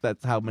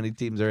 That's how many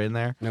teams are in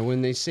there. Now,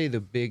 when they say the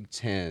Big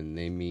Ten,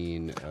 they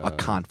mean A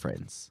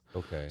conference.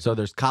 Okay. So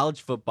there's college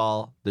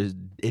football. There's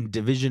in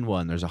Division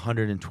I. There's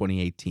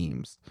 128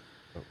 teams.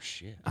 Oh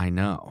shit. I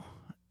know,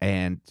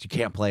 and you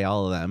can't play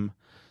all of them.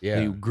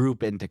 Yeah. You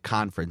group into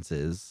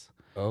conferences.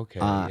 Okay.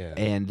 Yeah.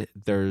 And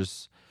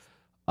there's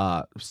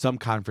some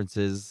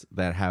conferences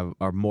that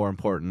are more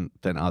important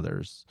than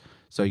others.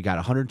 So you got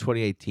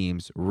 128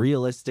 teams.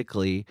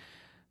 Realistically,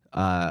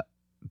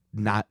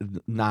 not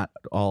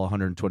all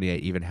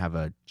 128 even have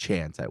a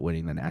chance at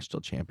winning the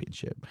national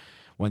championship.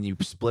 When you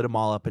split them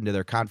all up into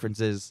their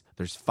conferences,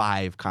 there's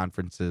 5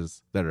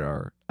 conferences that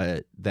are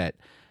that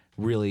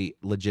really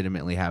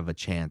legitimately have a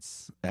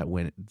chance at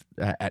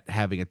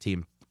having a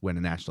team win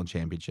a national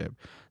championship.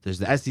 There's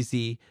the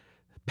SEC,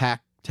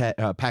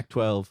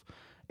 Pac-12,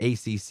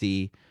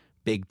 ACC,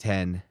 Big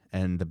Ten,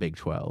 and the Big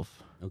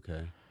 12.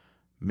 Okay.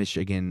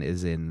 Michigan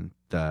is in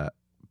the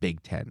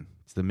Big Ten.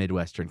 It's the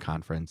Midwestern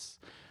Conference.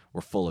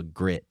 We're full of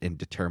grit and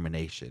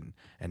determination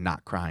and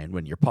not crying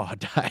when your paw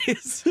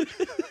dies.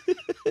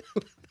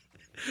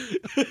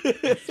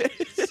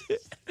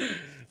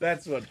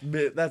 That's what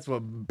being That's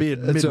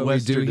Midwestern what we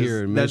do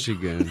here in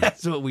Michigan.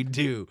 That's what we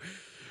do.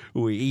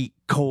 We eat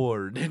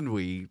corn and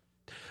we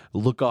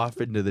look off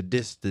into the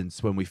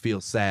distance when we feel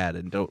sad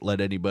and don't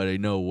let anybody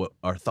know what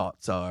our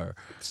thoughts are.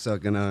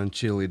 Sucking on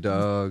chili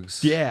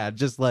dogs. Yeah,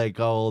 just like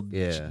old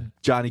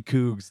Johnny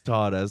Cougs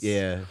taught us.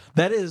 Yeah.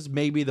 That is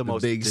maybe the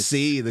most big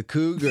C, the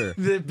cougar.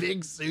 The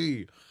big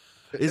C.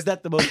 Is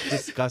that the most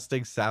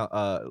disgusting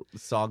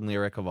song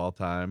lyric of all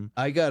time?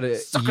 I gotta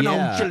Sucking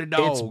on chili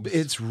dogs.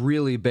 It's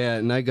really bad,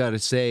 and I gotta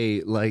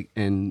say, like,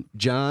 and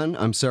John,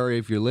 I'm sorry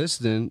if you're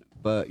listening,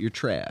 but you're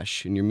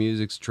trash, and your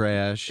music's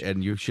trash,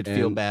 and you should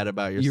feel bad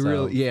about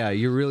yourself.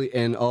 You're really,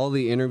 and all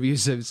the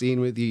interviews I've seen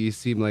with you, you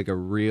seem like a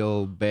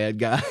real bad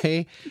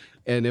guy.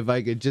 And if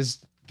I could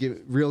just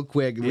give real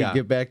quick, we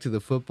get back to the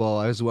football.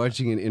 I was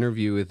watching an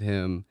interview with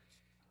him.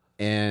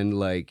 And,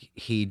 like,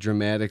 he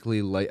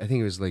dramatically, I think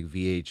it was, like,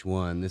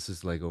 VH1. This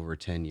is, like, over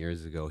 10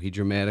 years ago. He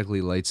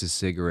dramatically lights a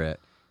cigarette.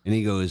 And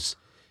he goes,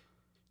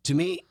 to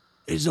me,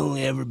 there's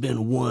only ever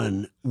been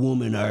one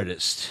woman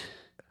artist.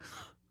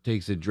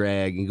 Takes a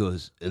drag and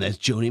goes, and that's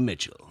Joni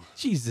Mitchell.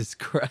 Jesus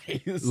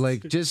Christ.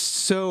 Like, just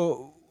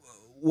so,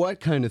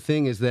 what kind of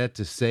thing is that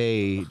to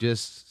say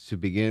just to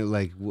begin?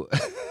 Like,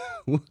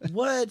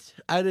 what?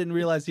 I didn't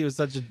realize he was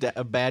such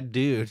a bad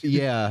dude.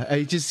 Yeah,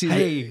 I just see.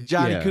 Hey,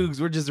 Johnny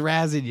Cougs, we're just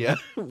razzing you.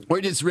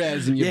 We're just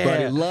razzing you,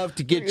 buddy. Love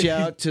to get you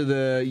out to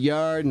the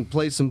yard and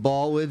play some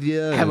ball with you.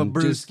 Have a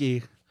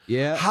brewski.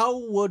 Yeah. How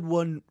would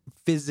one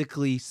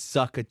physically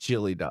suck a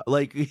chili dog?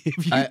 Like,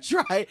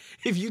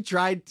 if you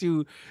tried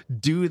to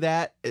do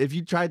that, if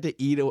you tried to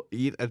eat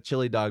a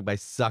chili dog by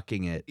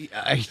sucking it,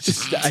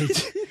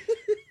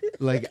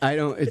 like, I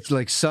don't, it's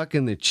like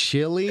sucking the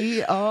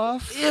chili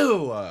off.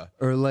 Ew.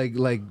 Or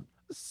like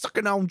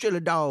sucking on chili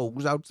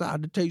dogs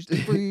outside the Tasty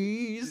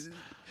Freeze.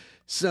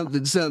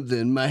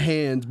 something, my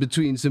hands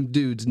between some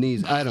dude's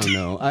knees. I don't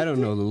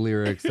know the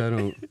lyrics.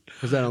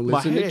 Because I don't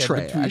listen to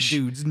trash.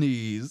 Between dude's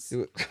knees.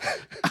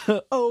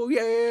 Oh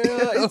yeah,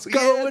 it's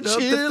going up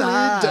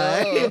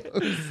the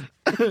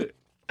thigh.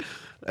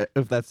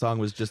 If that song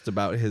was just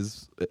about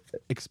his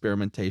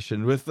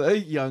experimentation with a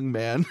young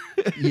man.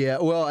 Yeah,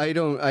 well, I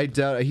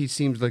doubt he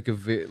seems like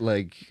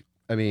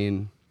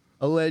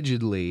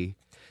allegedly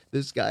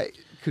this guy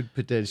could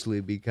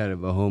potentially be kind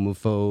of a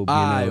homophobe.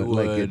 I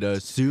would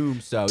assume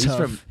so.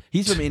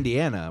 He's from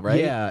Indiana, right?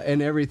 Yeah,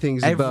 and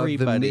everything's about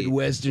the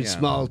Midwestern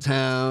small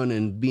town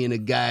and being a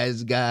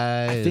guy's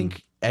guy. I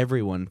think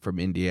everyone from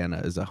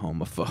Indiana is a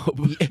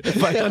homophobe.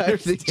 If I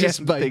understand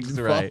just by things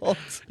default,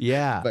 right.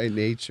 Yeah. By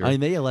nature. I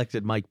mean, they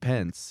elected Mike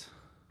Pence.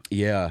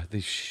 Yeah,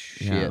 they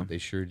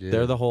sure did.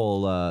 They're the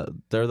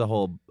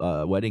whole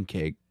wedding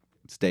cake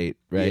state,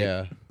 right?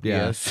 Yeah.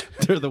 Yes.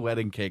 They're the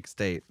wedding cake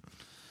state.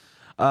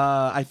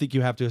 I think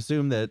you have to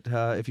assume that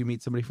if you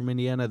meet somebody from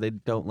Indiana, they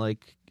don't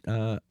like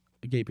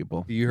gay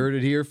people. You heard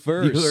it here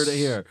first. You heard it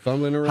here.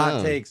 Fumbling around.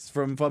 Hot takes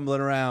from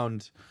Fumbling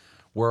Around.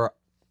 We're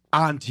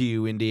on to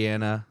you,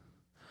 Indiana.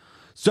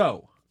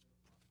 So,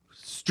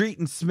 Street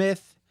and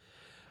Smith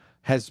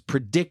has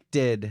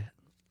predicted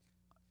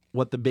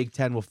what the Big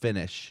Ten will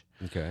finish.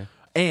 Okay.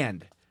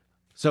 And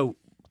so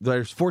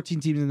there's 14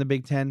 teams in the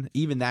Big Ten.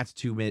 Even that's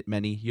too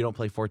many. You don't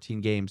play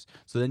 14 games.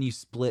 So then you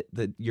split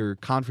your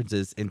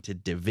conferences into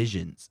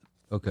divisions.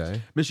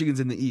 Okay. Michigan's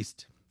in the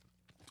East.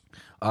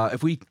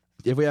 If we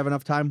have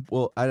enough time,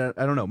 well, I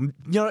don't know. You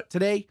know what?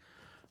 Today,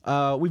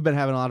 we've been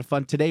having a lot of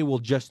fun. Today we'll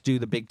just do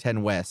the Big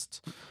Ten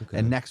West,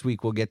 and next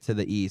week we'll get to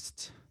the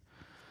East.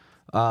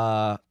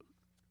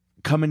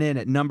 Coming in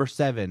at number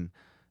 7,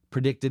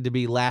 predicted to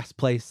be last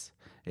place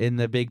in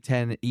the Big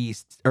Ten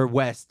East or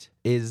West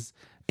is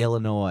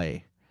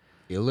Illinois.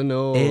 And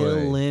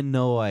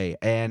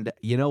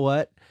you know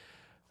what?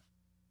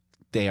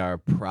 They are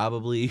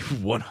probably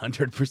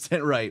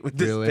 100% right with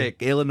this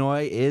pick.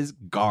 Illinois is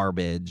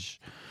garbage.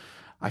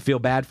 I feel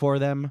bad for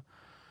them.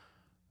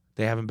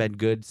 They haven't been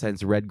good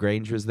since Red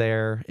Grange was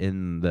there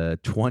in the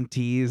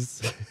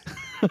 20s.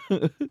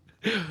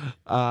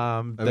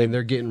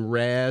 They're getting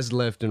razzed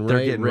left and right.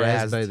 They're getting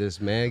razzed by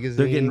this magazine.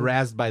 They're getting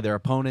razzed by their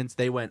opponents.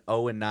 They went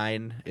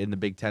 0-9 in the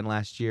Big Ten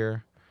last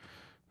year.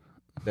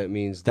 That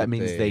means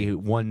they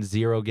won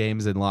 0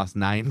 games and lost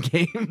 9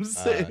 games.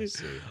 I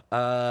see.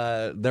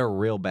 They're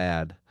real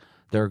bad.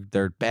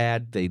 They're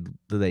bad.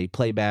 They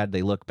play bad.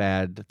 They look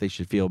bad. They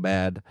should feel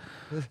bad.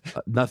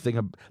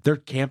 Their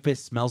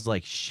campus smells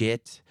like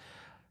shit.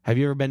 Have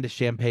you ever been to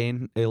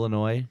Champaign,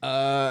 Illinois?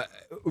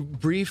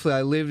 Briefly,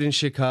 I lived in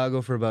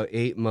Chicago for about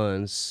 8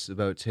 months,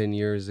 about 10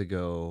 years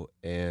ago,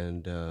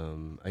 and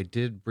I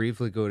did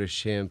briefly go to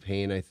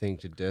Champaign, I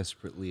think, to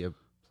desperately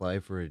apply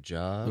for a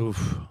job.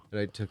 Oof. And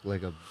I took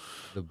the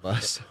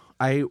bus.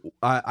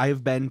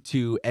 I've been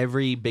to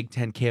every Big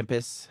Ten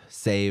campus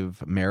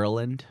save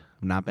Maryland.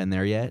 I've not been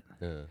there yet.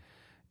 Yeah.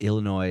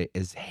 Illinois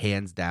is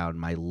hands down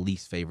my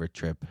least favorite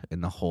trip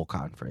in the whole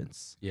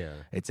conference. Yeah.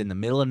 It's in the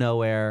middle of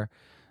nowhere.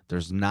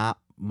 There's not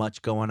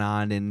much going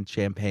on in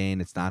Champaign.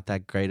 It's not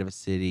that great of a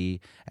city.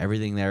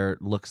 Everything there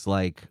looks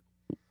like,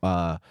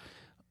 it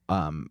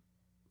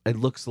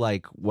looks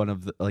like one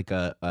of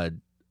the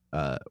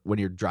when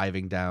you're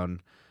driving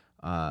down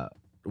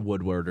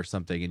Woodward or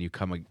something, and you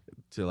come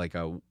to like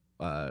a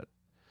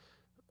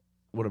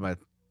what am I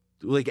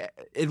like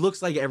it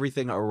looks like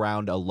everything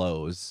around a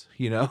Lowe's,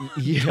 Yeah.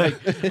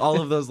 like all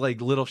of those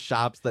like little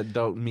shops that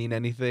don't mean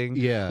anything.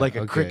 Yeah, like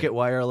a okay. Cricket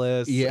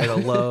Wireless Yeah. and a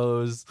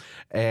Lowe's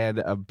and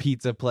a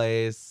pizza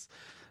place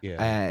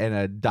Yeah. and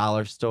a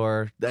dollar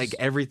store. Like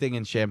everything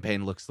in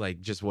Champaign looks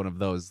like just one of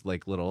those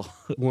like little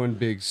One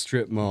big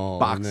strip mall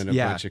Box, and then a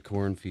yeah. bunch of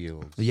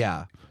cornfields.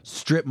 yeah.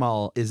 Strip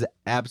mall is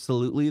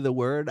absolutely the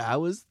word I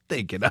was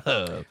thinking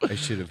of. I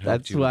should have helped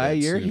That's you with why that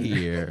you're sooner.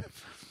 here.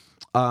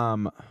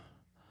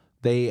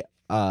 They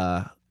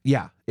the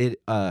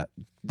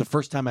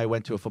first time I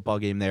went to a football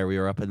game there, we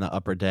were up in the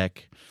upper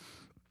deck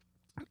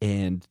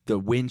and the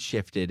wind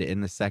shifted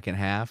in the second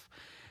half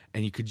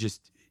and you could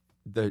just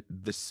the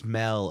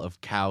smell of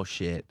cow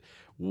shit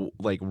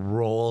like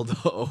rolled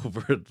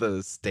over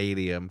the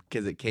stadium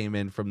because it came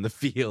in from the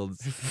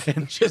fields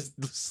and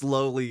just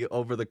slowly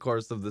over the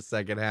course of the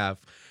second half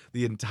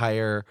the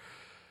entire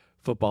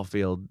football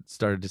field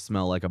started to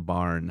smell like a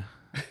barn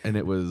and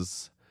it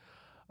was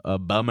a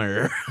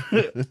bummer.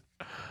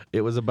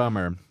 It was a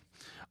bummer.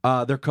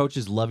 Their coach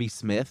is Lovie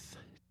Smith.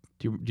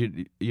 Do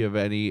you have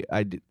any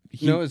idea?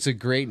 No, it's a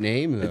great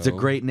name, though. It's a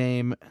great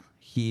name.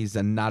 He's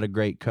not a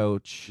great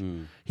coach.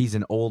 He's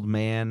an old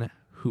man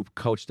who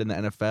coached in the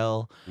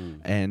NFL,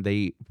 and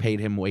they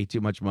paid him way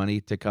too much money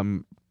to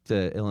come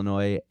to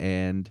Illinois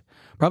and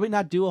probably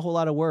not do a whole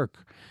lot of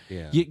work.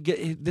 Yeah.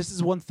 This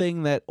is one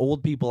thing that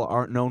old people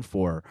aren't known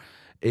for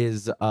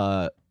is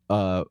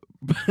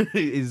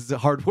is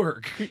hard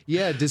work.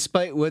 Yeah,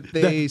 despite what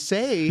they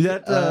say,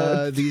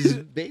 these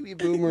baby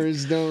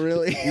boomers don't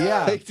really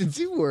like to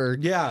do work.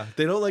 Yeah,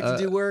 they don't like to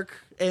do work.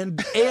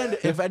 And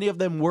if any of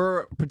them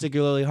were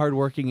particularly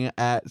hardworking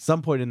at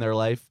some point in their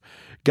life,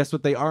 guess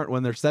what they aren't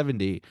when they're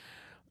 70?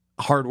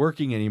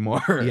 Hardworking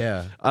anymore.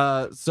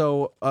 Yeah.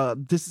 So I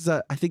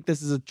think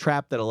this is a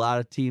trap that a lot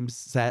of teams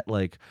set,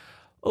 like,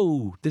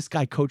 oh, this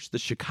guy coached the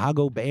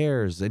Chicago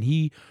Bears and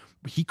he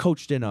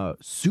coached in a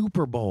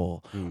Super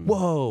Bowl.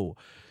 Whoa.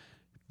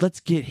 Let's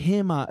get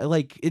him on.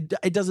 Like,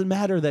 it doesn't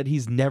matter that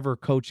he's never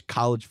coached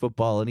college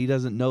football and he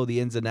doesn't know the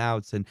ins and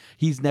outs and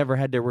he's never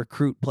had to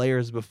recruit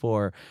players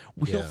before.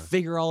 He'll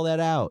figure all that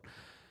out.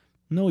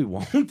 No, he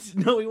won't.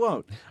 No, he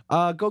won't.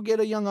 Go get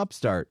a young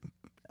upstart.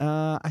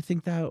 I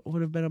think that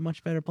would have been a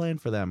much better plan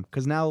for them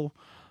because now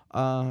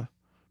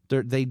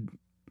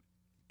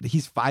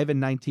he's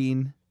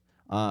 5-19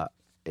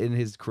 in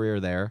his career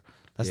there.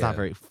 That's not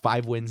very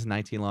 5 wins,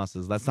 19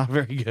 losses. That's not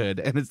very good,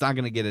 and it's not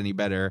going to get any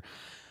better.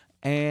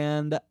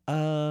 And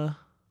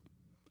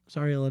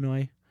sorry,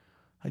 Illinois,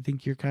 I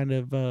think you're kind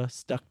of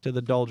stuck to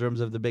the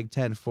doldrums of the Big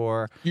Ten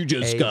for You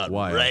just got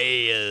while.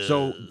 razzed.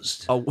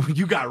 So,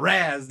 you got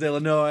razzed,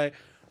 Illinois.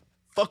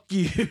 Fuck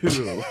you.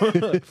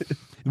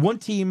 One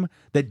team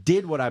that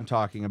did what I'm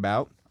talking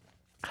about,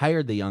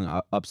 hired the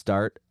young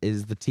upstart,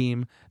 is the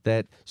team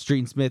that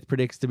Street Smith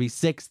predicts to be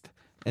 6th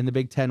in the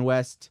Big Ten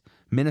West,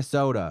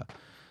 Minnesota.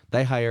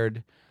 They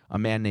hired a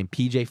man named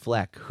PJ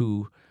Fleck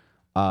who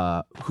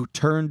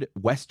turned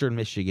Western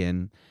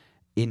Michigan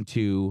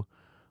into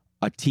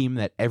a team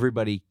that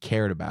everybody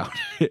cared about,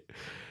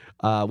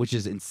 which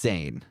is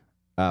insane.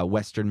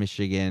 Western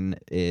Michigan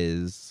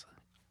is,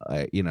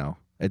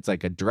 it's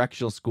like a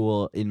directional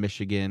school in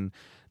Michigan.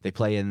 They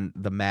play in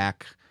the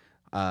MAC,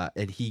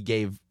 and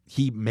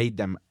he made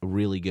them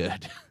really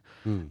good.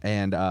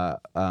 And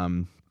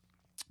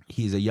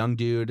he's a young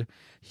dude.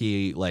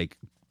 He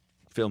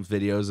films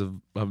videos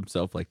of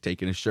himself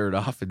taking his shirt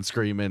off and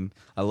screaming.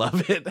 I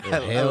love it.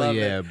 Hell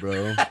yeah,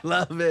 bro. I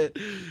love it.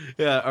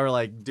 Yeah,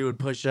 or doing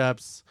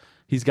push-ups.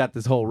 He's got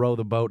this whole row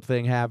the boat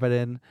thing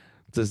happening.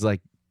 It's just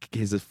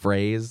his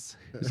phrase.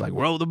 He's like,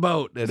 row the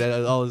boat. And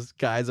then all his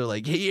guys are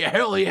like, hey,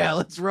 hell yeah,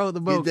 let's row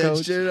the boat, Get that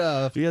coach. shit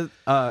off.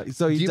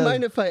 So do you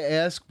mind if I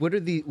ask, what do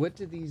these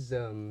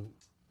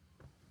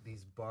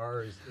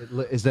bars,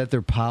 is that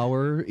their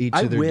power? Each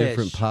of their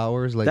different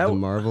powers, like the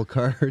Marvel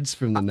cards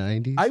from the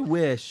 90s? I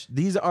wish.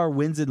 These are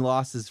wins and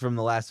losses from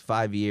the last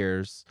 5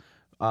 years.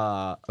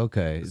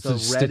 Okay, so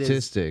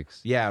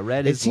statistics.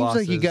 Red is It seems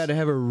losses. like you got to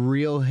have a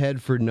real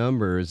head for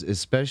numbers,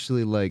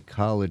 especially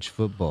college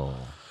football.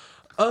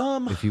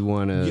 If you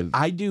want to,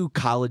 I do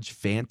college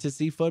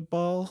fantasy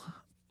football.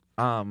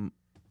 And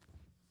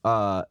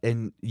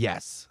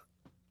yes,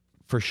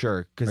 for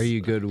sure. Are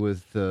you good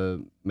with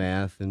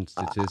math and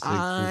statistics?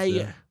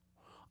 I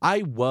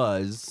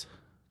was.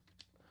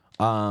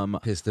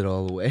 Pissed it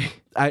all away.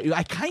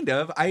 I kind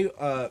of.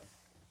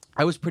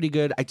 I was pretty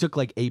good. I took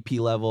AP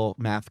level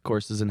math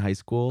courses in high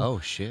school.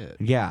 Oh shit.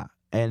 Yeah,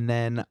 and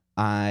then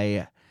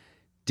I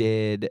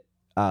did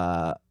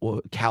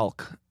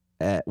calc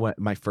at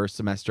my first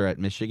semester at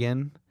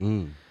Michigan.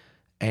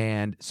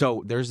 And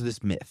so there's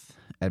this myth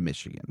at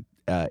Michigan.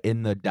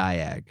 In the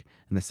diag,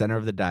 in the center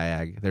of the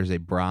diag, there's a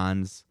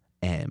bronze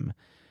M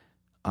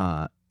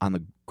on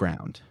the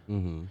ground.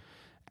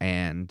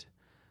 And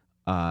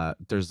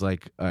there's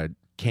a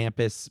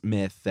campus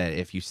myth that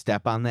if you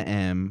step on the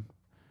M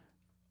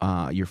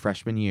your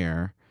freshman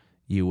year,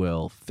 you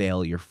will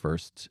fail your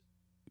first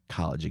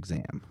college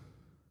exam.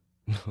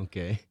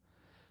 Okay.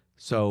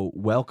 So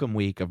welcome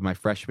week of my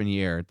freshman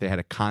year, they had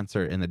a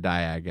concert in the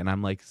Diag, and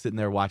I'm like sitting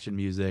there watching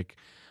music.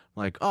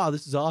 I'm like, oh,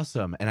 this is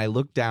awesome. And I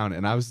looked down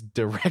and I was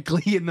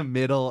directly in the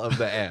middle of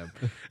the M.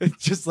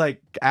 Just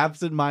like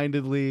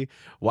absentmindedly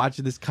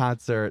watching this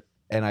concert,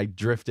 and I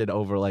drifted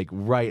over like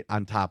right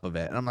on top of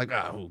it. And I'm like,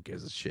 oh, who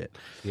gives a shit?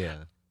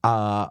 Yeah.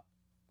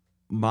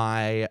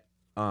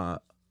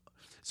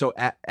 So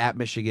at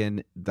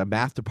Michigan, the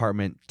math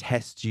department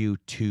tests you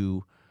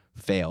to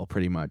fail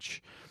pretty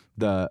much.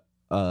 The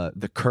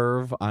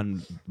curve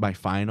on my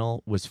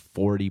final was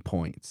 40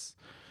 points.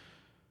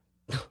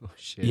 Oh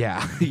shit.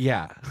 Yeah,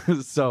 yeah.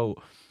 So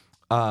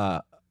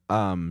I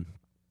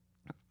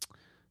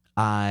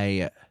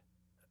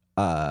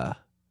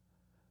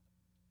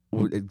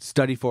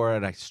studied for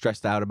it. I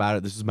stressed out about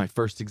it. This is my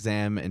first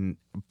exam and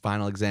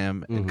final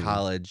exam in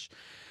college,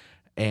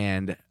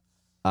 and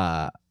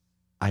I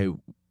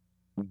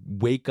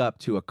wake up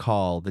to a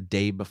call the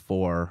day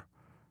before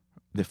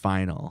the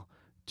final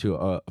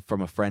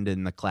from a friend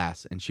in the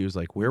class, and she was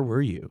like, "Where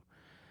were you?"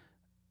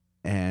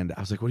 And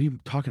I was like, "What are you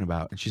talking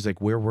about?" And she's like,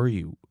 "Where were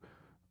you?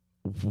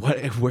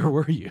 Where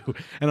were you?"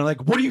 And I'm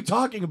like, "What are you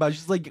talking about?"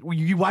 She's like,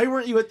 "Why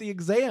weren't you at the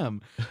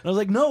exam?" And I was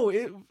like, "No,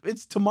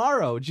 it's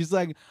tomorrow." And she's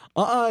like,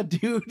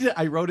 dude,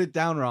 I wrote it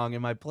down wrong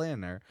in my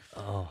planner.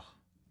 Oh.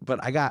 But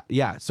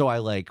so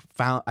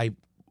I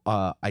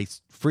I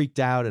freaked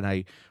out, and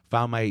I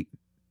found my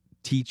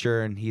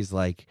teacher, and he's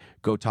like,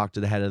 "Go talk to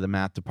the head of the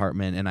math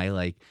department." And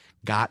I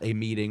got a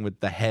meeting with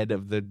the head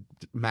of the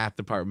math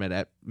department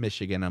at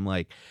Michigan. I'm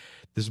like,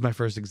 this is my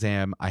first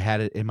exam. I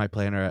had it in my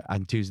planner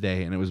on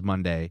Tuesday, and it was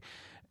Monday.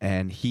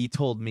 And he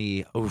told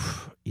me,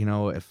 if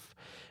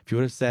you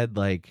would have said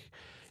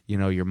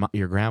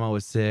your grandma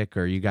was sick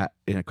or you got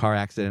in a car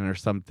accident or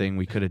something,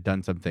 we could have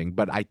done something.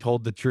 But I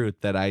told the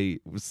truth that I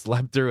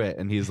slept through it,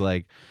 and he's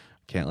like,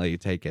 can't let you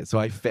take it. So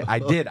I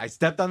did. I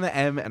stepped on the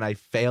M, and I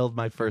failed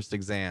my first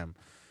exam.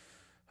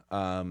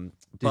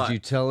 Did you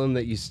tell him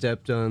that you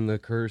stepped on the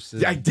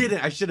curses? I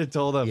didn't. I should have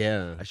told him.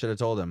 Yeah. I should have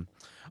told him.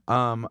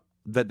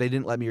 That they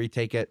didn't let me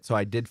retake it, so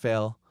I did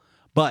fail.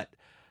 But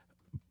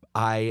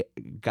I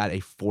got a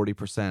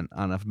 40%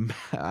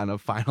 on a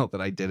final that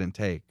I didn't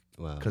take.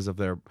 Wow. Because of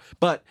their.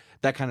 But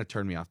that kind of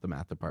turned me off the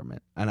math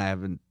department, and I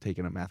haven't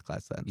taken a math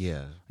class since.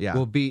 Yeah. Yeah.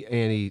 Well,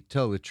 Annie,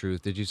 tell the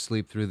truth. Did you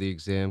sleep through the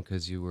exam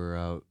because you were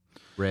out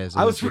razzing?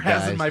 I was with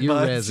razzing guys? my You were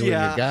buds. razzing with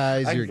your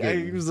guys.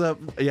 I was up.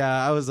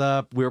 Yeah, I was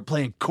up. We were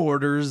playing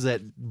quarters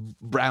at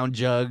Brown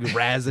Jug,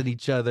 razzing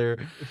each other.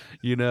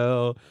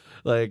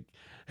 Like,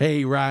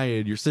 hey,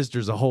 Ryan, your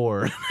sister's a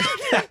whore.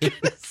 That kind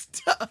of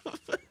stuff.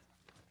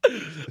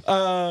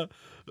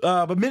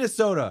 But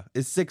Minnesota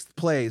is 6th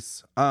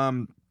place.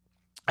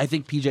 I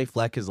think PJ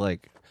Fleck is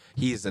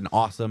he's an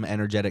awesome,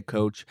 energetic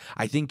coach.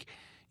 I think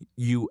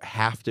you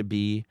have to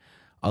be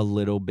a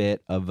little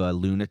bit of a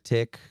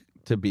lunatic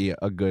to be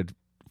a good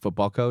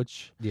football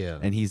coach. Yeah.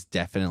 And he's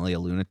definitely a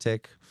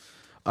lunatic.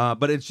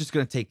 But it's just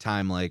going to take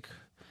time.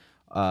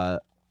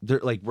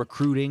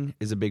 Recruiting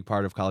is a big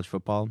part of college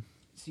football.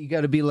 So you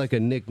got to be like a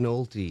Nick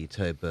Nolte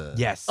type of.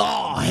 Yes.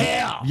 Oh,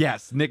 hell.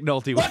 Yes, Nick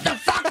Nolte. What the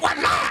fuck was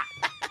that?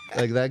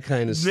 Like that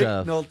kind of Nick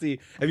stuff. Nolte.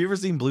 Have you ever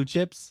seen Blue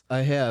Chips? I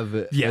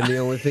have. Yeah. And the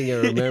only thing I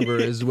remember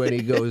is when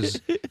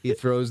he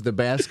throws the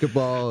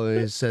basketball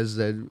and he says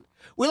that.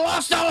 We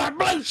lost all our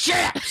blue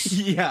chips.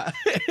 Yeah.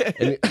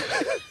 And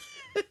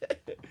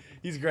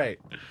He's great.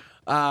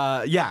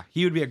 Yeah,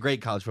 he would be a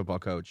great college football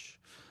coach.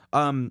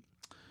 But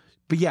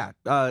yeah,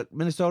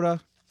 Minnesota.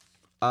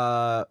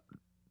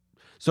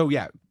 So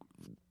yeah,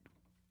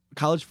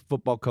 college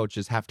football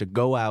coaches have to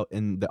go out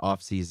in the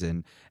off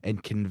season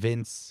and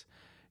convince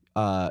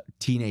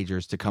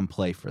teenagers to come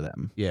play for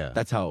them. Yeah.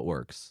 That's how it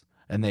works.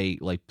 And they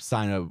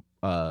sign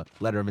a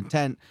letter of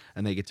intent,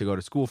 and they get to go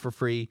to school for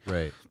free.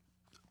 Right.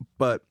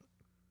 But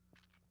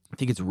I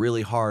think it's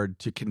really hard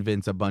to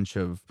convince a bunch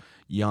of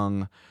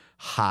young,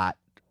 hot,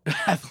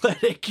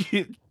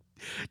 athletic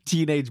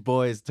teenage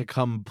boys to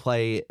come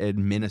play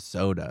in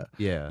Minnesota.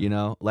 Yeah.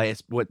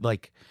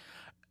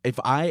 If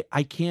I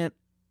can't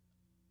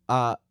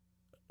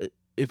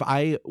if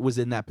I was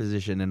in that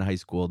position in high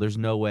school, there's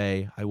no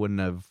way I wouldn't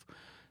have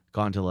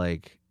gone to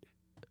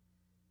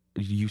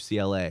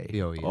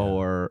UCLA Oh, yeah.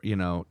 or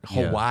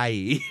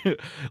Hawaii.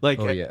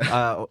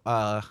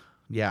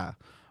 Yeah.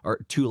 Or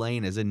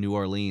Tulane is in New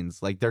Orleans.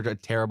 They're a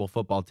terrible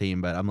football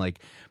team, but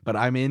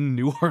I'm in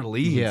New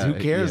Orleans. Yeah. Who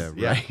cares?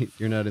 Yeah, right.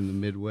 You're not in the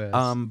Midwest.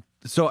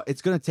 So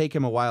it's going to take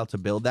him a while to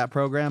build that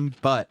program,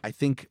 but I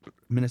think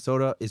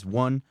Minnesota is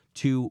one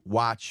to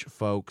watch,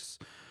 folks.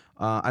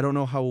 I don't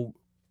know how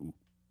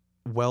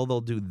well they'll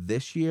do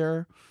this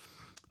year.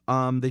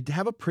 They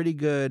have a pretty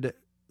good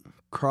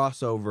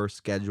crossover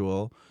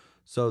schedule,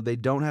 so they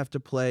don't have to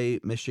play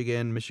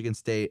Michigan, Michigan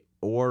State,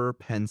 or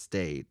Penn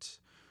State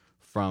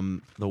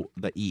from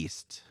the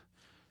East.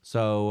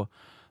 So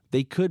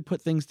they could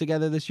put things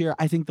together this year.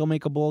 I think they'll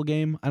make a bowl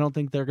game. I don't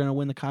think they're going to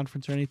win the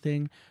conference or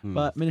anything.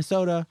 But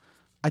Minnesota,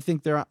 I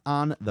think they're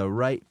on the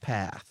right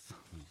path.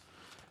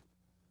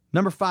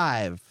 Number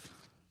 5,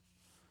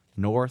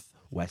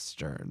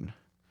 Northwestern.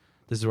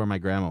 This is where my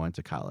grandma went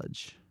to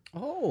college.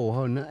 Oh,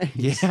 how nice.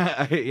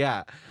 Yeah,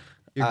 yeah.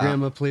 Your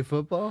grandma play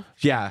football?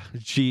 Yeah,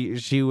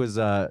 she was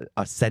a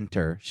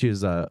center. She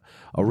was a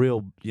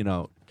real,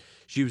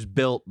 she was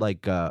built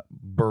like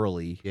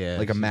burly, Yeah,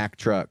 like a Mack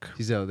truck.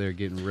 She's out there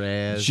getting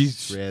razzed. She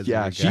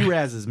razzing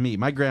razzes me.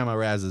 My grandma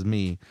razzes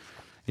me,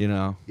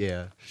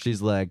 Yeah.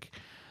 She's like,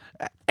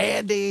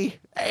 Andy,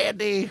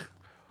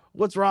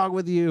 what's wrong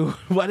with you?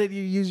 Why didn't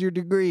you use your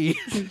degree?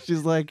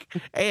 She's like,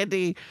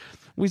 Andy,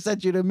 we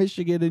sent you to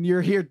Michigan and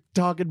you're here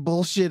talking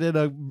bullshit in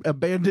a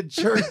abandoned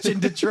church in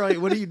Detroit.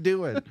 What are you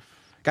doing?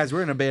 Guys,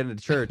 we're in an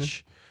abandoned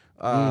church.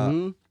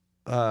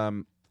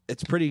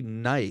 It's pretty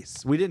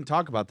nice. We didn't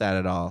talk about that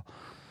at all.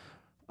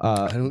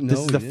 I don't know.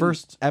 This is the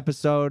first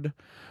episode.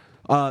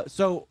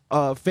 So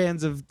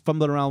fans of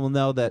Fumbling Around will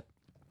know that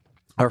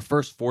our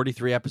first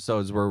 43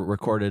 episodes were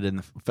recorded in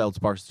the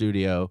Feldspar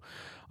studio.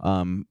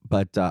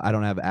 But I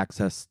don't have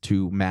access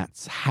to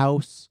Matt's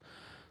house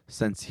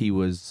since he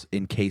was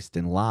encased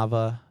in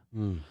lava.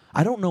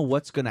 I don't know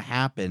what's going to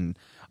happen.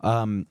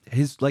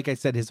 Like I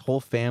said, his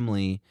whole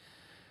family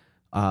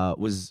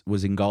was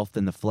engulfed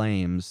in the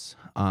flames.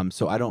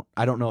 So I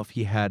don't know if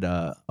he had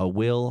a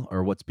will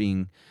or what's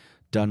being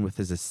done with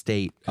his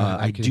estate.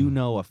 I do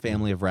know a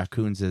family of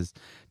raccoons has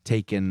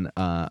taken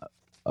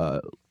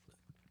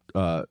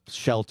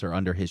shelter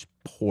under his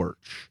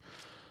porch.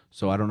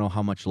 So I don't know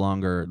how much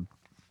longer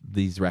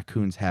these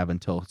raccoons have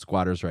until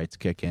squatters' rights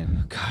kick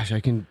in. Gosh, I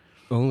can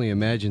only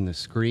imagine the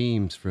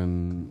screams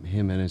from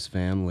him and his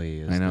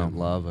family as the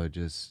lava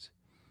just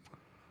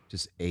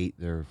ate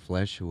their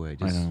flesh away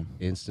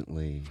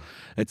instantly.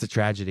 It's a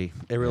tragedy.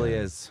 It really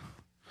is.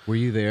 Were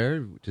you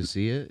there to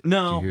see it?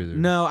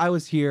 No, I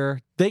was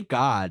here. Thank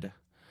God.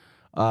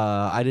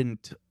 I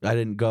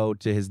didn't go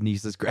to his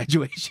niece's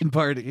graduation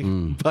party,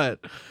 but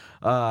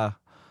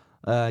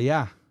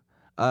yeah.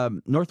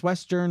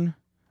 Northwestern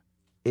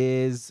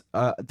is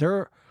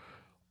they're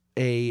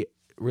a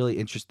really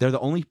interesting. They're the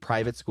only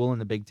private school in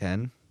the Big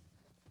Ten,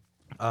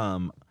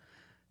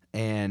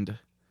 and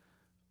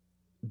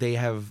they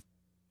have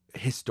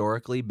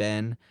historically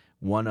been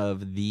one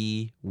of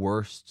the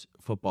worst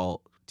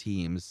football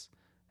teams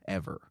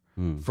ever.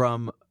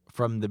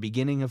 From the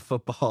beginning of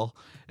football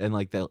in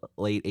like the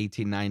late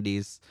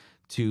 1890s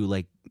to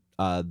like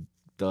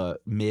the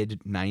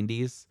mid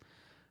 90s,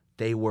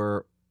 they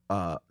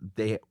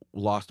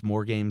lost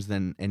more games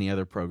than any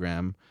other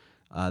program.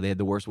 They had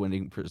the worst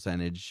winning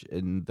percentage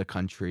in the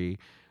country.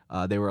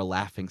 They were a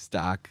laughing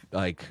stock.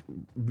 Like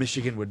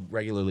Michigan would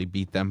regularly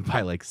beat them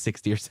by like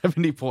 60 or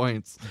 70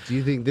 points. Do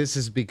you think this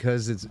is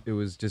because it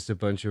was just a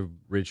bunch of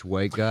rich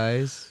white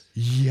guys?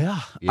 Yeah.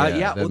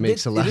 That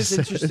makes a lot of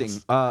sense. It is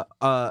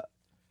interesting.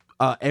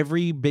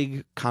 Every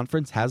big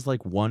conference has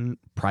like one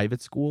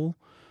private school,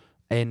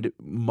 and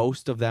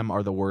most of them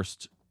are the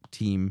worst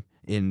team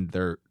in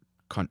their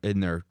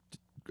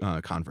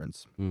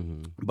conference.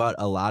 But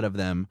a lot of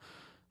them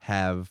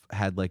have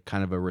had like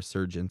kind of a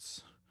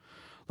resurgence.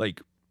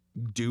 Like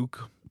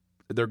Duke,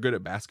 they're good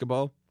at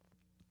basketball.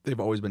 They've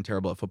always been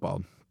terrible at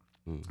football,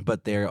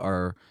 but they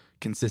are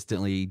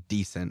consistently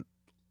decent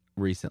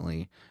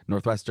recently.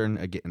 Northwestern,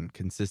 again,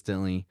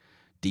 consistently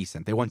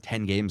decent. They won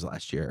 10 games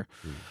last year.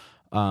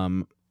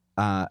 When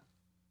in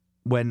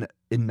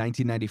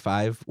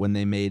 1995, when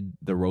they made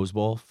the Rose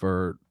Bowl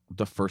for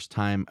the first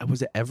time,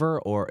 was it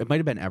ever, or it might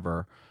have been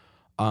ever?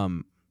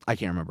 I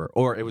can't remember.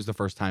 Or it was the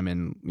first time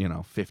in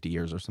 50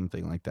 years or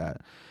something like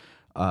that.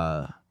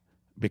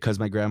 Because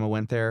my grandma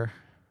went there,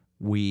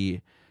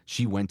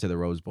 she went to the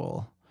Rose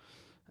Bowl,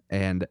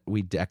 and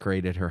we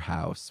decorated her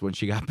house when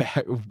she got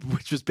back,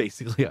 which was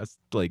basically us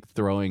like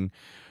throwing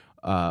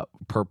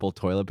purple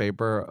toilet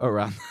paper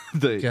around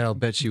the God, I'll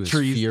bet she was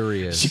trees.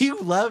 furious. She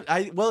loved.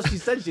 She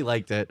said she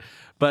liked it,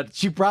 but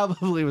she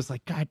probably was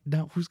like, "God,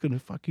 no, who's gonna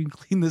fucking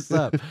clean this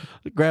up?"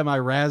 Grandma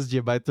razzed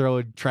you by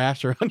throwing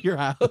trash around your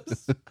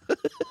house.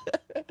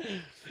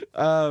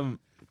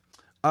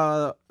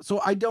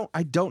 So I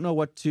don't know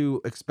what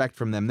to expect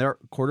from them. Their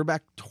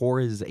quarterback tore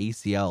his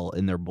ACL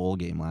in their bowl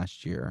game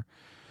last year,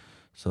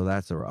 so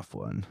that's a rough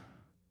one.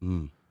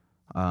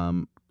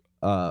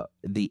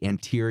 The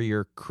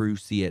anterior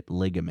cruciate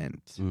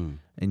ligament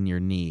in your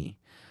knee.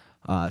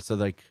 So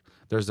like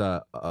there's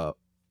a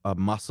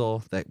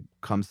muscle that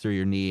comes through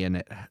your knee,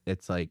 and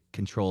it's like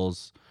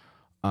controls,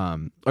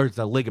 or it's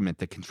a ligament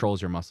that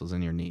controls your muscles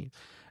in your knee,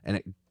 and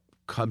it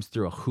comes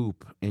through a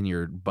hoop in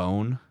your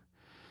bone.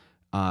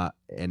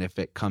 And if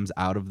it comes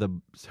out of the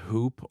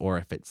hoop or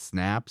if it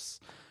snaps,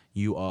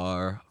 you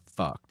are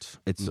fucked.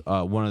 It's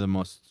one of the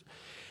most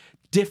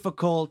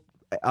difficult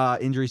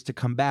injuries to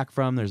come back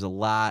from. There's a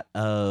lot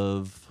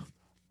of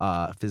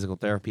physical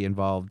therapy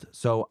involved.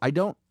 So I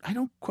don't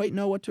quite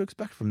know what to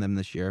expect from them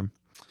this year.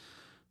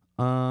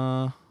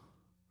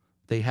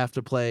 They have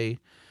to play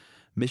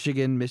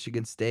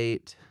Michigan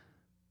State,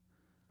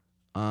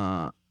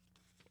 out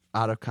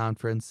of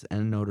conference,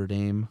 and Notre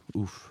Dame.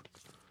 Oof.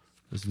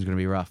 This is going to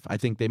be rough. I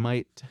think they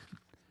might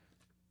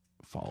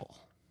fall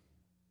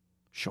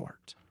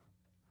short.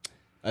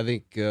 I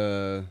think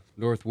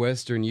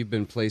Northwestern, you've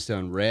been placed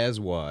on Raz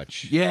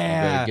Watch. Yeah.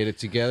 You better get it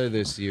together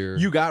this year.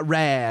 You got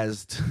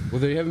razzed. Well,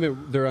 they haven't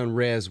been. They're on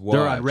Raz Watch.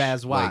 They're on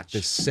Raz Like, Watch.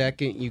 the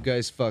second you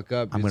guys fuck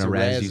up, I'm it's gonna a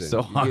razz you Razzin.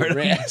 so hard. get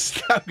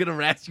razzed. I'm gonna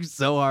razz you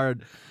so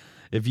hard.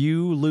 If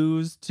you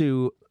lose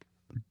to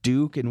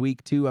Duke in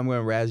week 2, I'm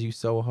gonna razz you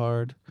so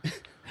hard.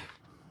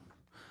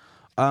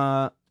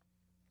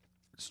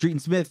 Street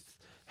and Smith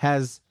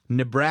has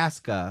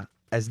Nebraska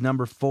as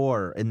number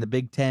 4 in the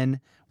Big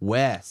Ten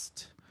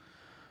West.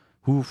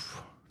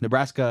 Oof.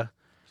 Nebraska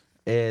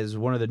is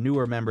one of the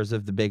newer members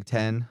of the Big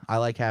Ten. I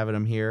like having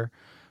them here,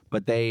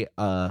 but they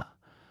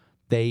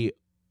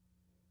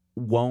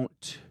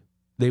won't.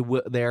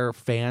 Their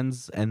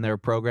fans and their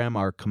program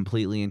are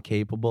completely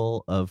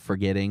incapable of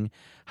forgetting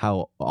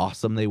how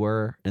awesome they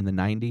were in the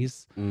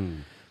 90s,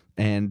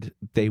 and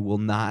they will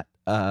not.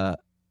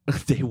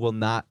 They will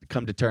not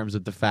come to terms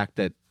with the fact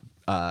that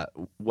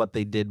what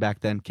they did back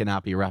then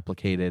cannot be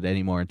replicated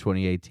anymore in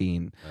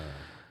 2018.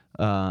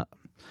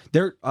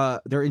 They're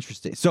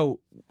interesting. So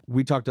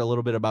we talked a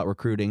little bit about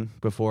recruiting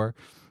before.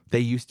 They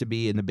used to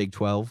be in the Big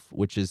 12,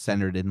 which is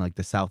centered in like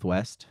the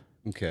Southwest,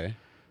 Okay.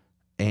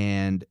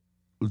 and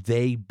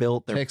they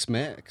built their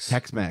Tex-Mex.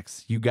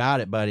 Tex-Mex. You got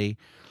it, buddy.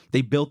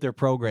 They built their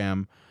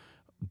program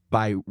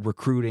by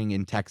recruiting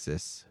in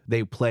Texas.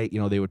 They would play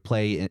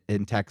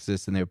in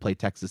Texas, and they would play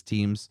Texas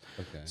teams.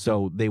 Okay.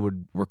 So they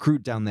would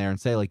recruit down there and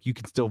say, like, you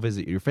can still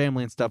visit your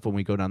family and stuff when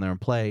we go down there and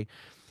play.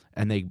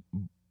 And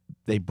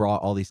they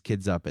brought all these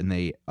kids up, and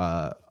they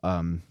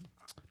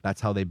that's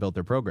how they built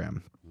their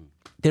program.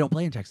 They don't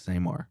play in Texas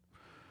anymore.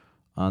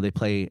 They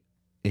play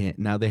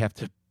now. They have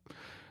to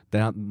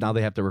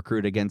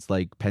recruit against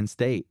like Penn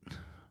State.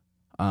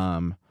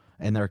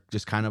 And they're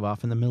just kind of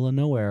off in the middle of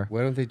nowhere.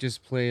 Why don't they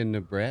just play in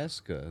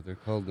Nebraska? They're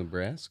called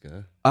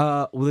Nebraska.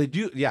 Well, they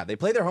do. Yeah, they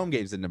play their home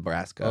games in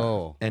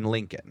Nebraska and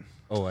Lincoln.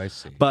 Oh, I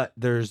see. But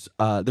there's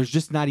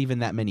just not even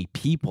that many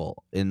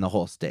people in the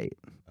whole state.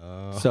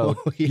 Oh, So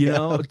yeah,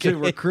 okay. to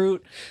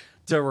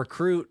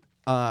recruit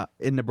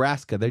in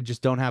Nebraska, they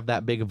just don't have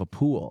that big of a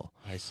pool.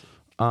 I see.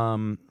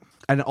 And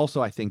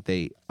also I think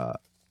they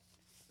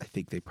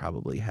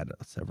probably had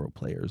several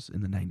players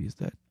in the 90s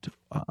that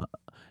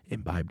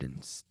imbibed in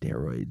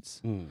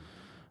steroids,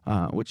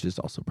 which is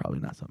also probably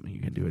not something you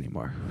can do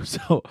anymore.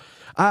 So,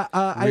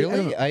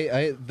 Really,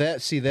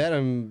 that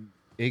I'm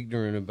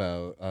ignorant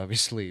about,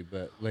 obviously,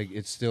 but like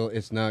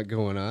it's not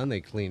going on.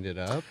 They cleaned it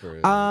up, or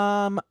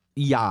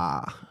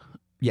yeah,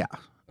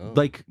 Oh.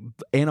 like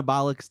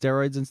anabolic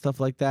steroids and stuff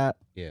like that.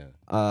 yeah.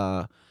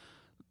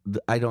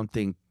 I don't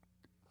think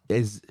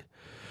is.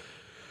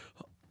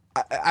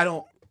 I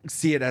don't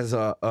see it as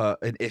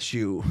an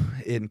issue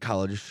in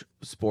college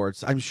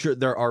sports. I'm sure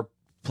there are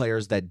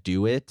players that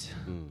do it.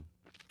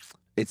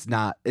 It's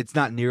not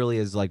nearly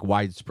as like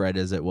widespread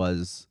as it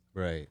was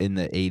Right. in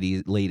the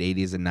late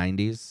 80s and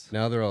 90s.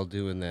 Now they're all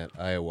doing that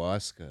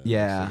ayahuasca.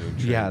 Yeah, so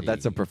they're yeah, trendy.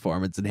 that's a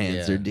performance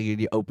enhancer. Yeah.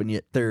 Dude, you open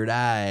your third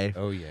eye.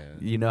 Oh yeah.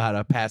 You know how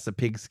to pass a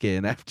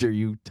pigskin after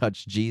you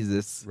touch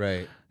Jesus.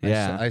 Right.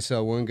 Yeah. I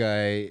saw one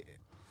guy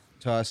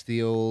toss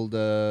the old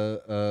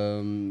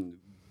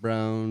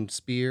brown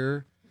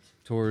spear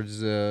towards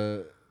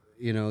the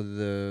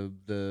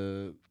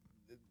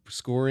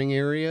scoring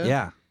area.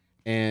 Yeah.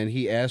 And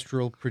he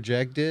astral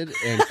projected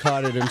and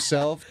caught it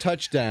himself.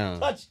 Touchdown.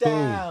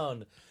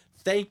 Touchdown.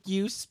 Thank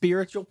you,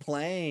 spiritual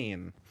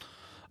plane.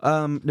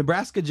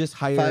 Nebraska just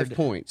hired 5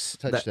 points.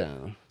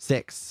 Touchdown.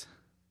 6.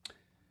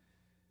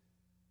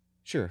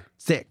 Sure.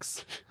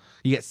 6.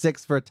 You get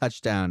 6 for a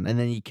touchdown, and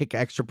then you kick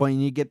an extra point,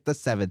 and you get the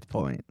 7th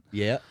point.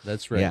 Yeah,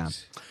 that's right. Yeah.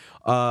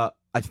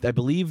 I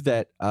believe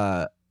that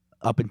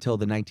up until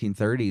the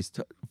 1930s,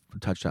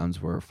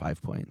 touchdowns were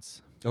 5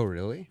 points. Oh,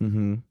 really?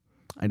 Mm-hmm.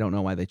 I don't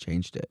know why they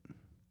changed it.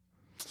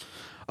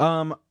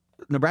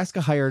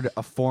 Nebraska hired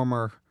a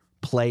former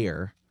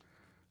player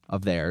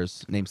of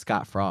theirs named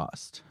Scott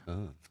Frost.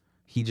 Oh.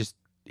 He just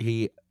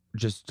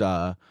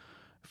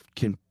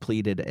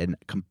completed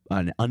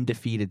an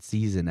undefeated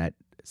season at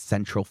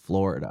Central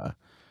Florida.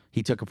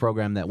 He took a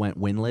program that went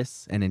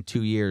winless, and in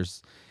 2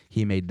 years,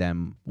 he made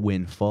them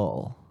win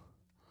full.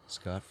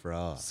 Scott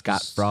Frost.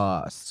 Scott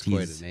Frost.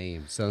 That's quite a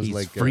name. Sounds He's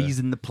like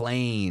freezing the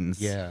plains.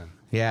 Yeah.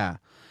 Yeah.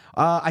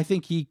 I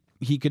think he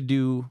could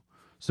do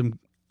some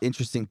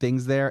interesting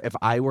things there. If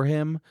I were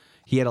him,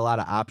 he had a lot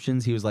of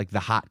options. He was like the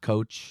hot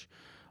coach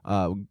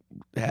in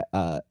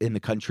the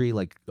country.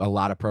 Like a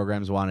lot of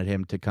programs wanted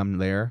him to come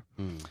there.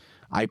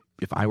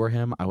 If I were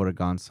him, I would have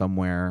gone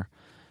somewhere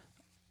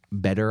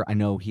better. I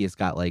know he has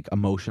got like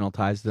emotional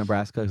ties to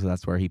Nebraska because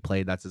that's where he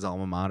played. That's his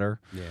alma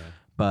mater. Yeah.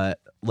 But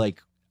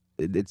like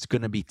it's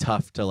going to be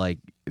tough to like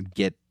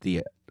get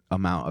the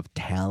amount of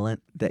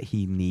talent that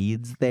he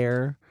needs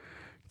there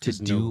to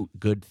do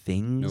good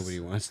things. Nobody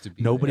wants to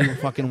be Nobody there.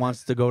 fucking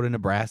wants to go to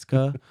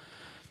Nebraska.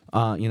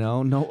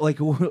 No, like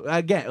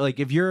again, like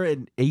if you're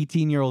an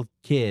 18-year-old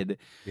kid,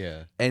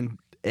 Yeah. and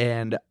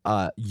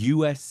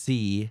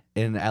USC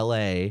in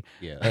LA,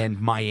 Yeah. and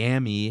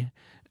Miami,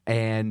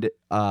 and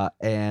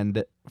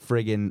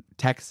friggin'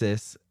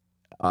 Texas,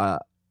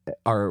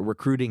 are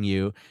recruiting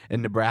you,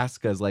 and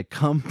Nebraska's like,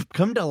 come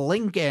to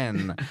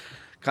Lincoln.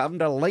 Come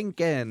to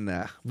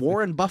Lincoln.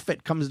 Warren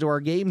Buffett comes to our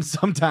games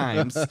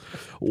sometimes.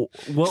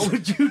 What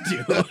would you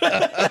do?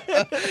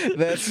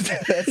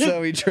 That's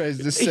how he tries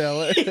to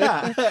sell it.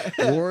 Yeah.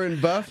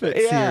 Warren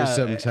Buffett's here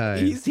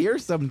sometimes. He's here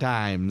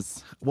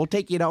sometimes. We'll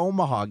take you to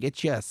Omaha,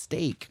 get you a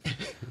steak.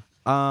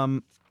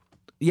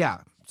 Yeah.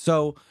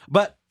 So,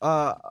 but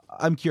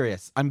I'm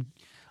curious. I'm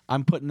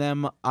putting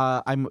them.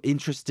 I'm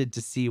interested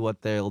to see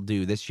what they'll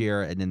do this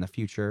year and in the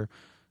future.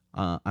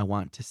 I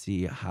want to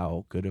see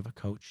how good of a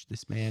coach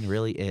this man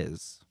really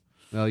is.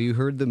 Well, you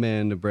heard the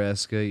man,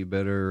 Nebraska. You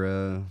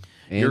better.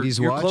 Andy's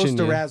you're watching close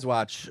to you.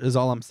 Razwatch, is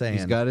all I'm saying.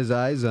 He's got his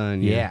eyes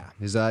on you. Yeah.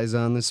 His eyes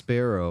on the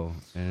sparrow.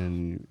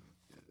 And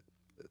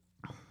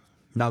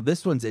Now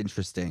this one's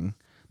interesting.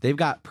 They've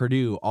got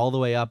Purdue all the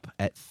way up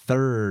at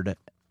 3rd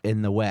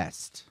in the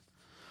West.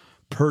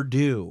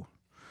 Purdue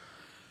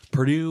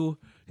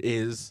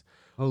is.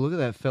 oh, look at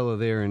that fellow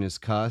there in his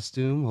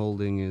costume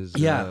holding his.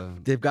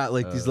 They've got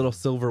like these little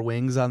silver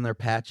wings on their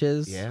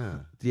patches.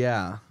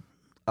 Yeah.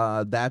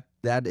 That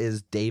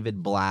is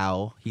David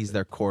Blau. He's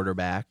their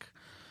quarterback.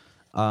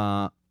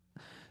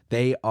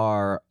 They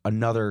are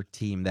another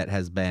team that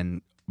has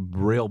been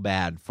real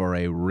bad for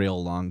a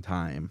real long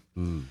time.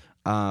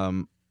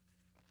 They're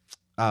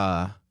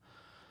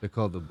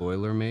called the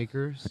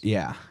Boilermakers.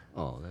 Yeah,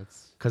 Oh,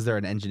 that's. because they're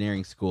an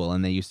engineering school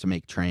and they used to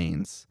make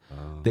trains.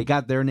 Oh. They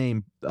got their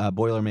name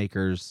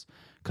Boilermakers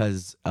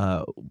because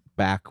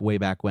way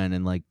back when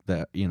in like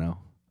the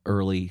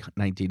early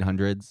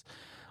 1900s,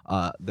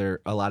 a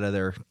lot of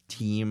their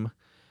team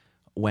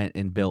went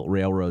and built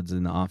railroads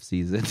in the off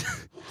season,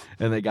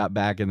 and they got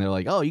back and they're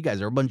like, "Oh, you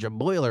guys are a bunch of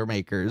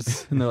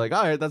Boilermakers," and they're like,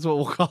 "All right, that's what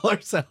we'll call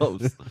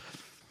ourselves."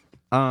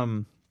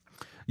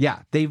 Yeah,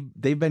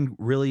 they've been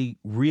really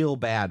real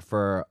bad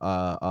for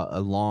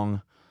a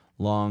long,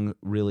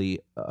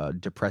 really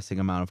depressing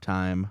amount of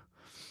time.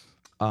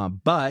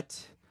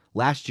 But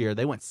last year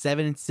they went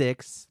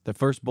 7-6. The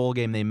first bowl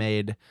game they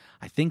made,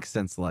 I think,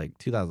 since like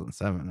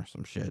 2007 or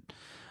some shit.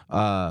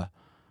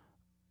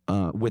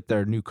 With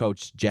their new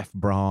coach Jeff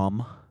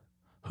Brom,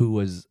 who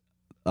was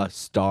a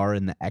star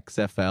in the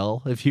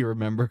XFL, if you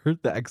remember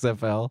the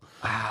XFL,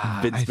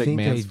 Vince I think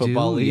McMahon's I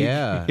football do. league.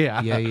 Yeah.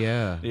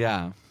 Yeah.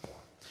 Yeah.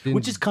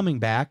 Which is coming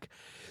back.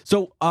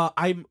 So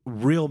I'm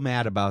real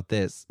mad about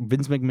this.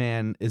 Vince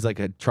McMahon is like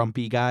a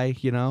Trumpy guy,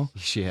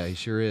 Yeah, he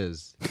sure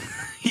is.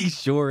 He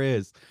sure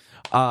is.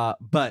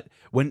 But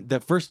when the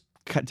first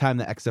time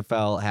the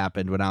XFL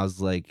happened, when I was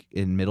like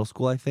in middle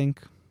school, I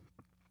think,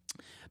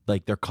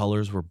 like their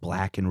colors were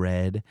black and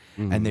red,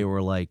 and they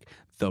were like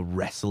the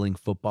wrestling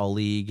football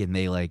league, and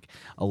they like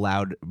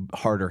allowed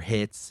harder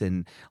hits,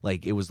 and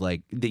like it was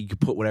like you could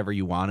put whatever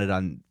you wanted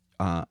on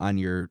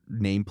your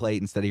nameplate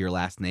instead of your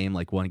last name.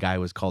 Like one guy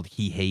was called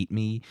He Hate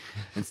Me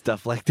and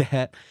stuff like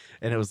that.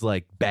 And it was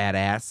like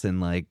badass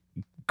and like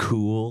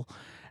cool.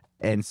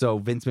 And so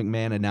Vince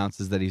McMahon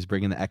announces that he's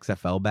bringing the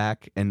XFL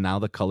back, and now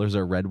the colors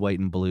are red, white,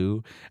 and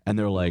blue. And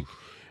they're like,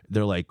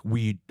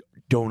 we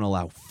don't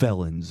allow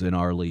felons in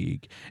our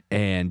league.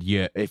 And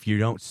yeah, if you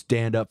don't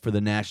stand up for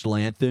the national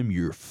anthem,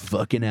 you're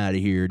fucking out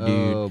of here, dude.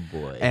 Oh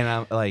boy. And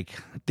I'm like,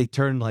 they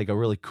turned like a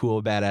really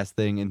cool, badass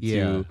thing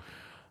into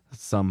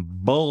some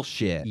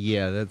bullshit.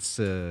 Yeah, that's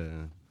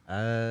yeah.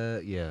 I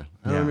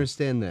don't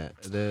understand that.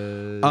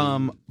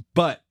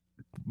 But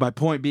my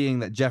point being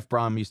that Jeff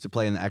Brom used to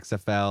play in the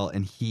XFL,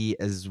 and he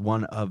is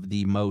one of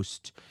the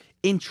most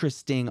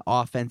interesting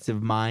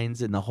offensive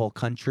minds in the whole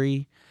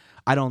country.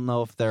 I don't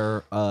know if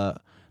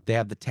they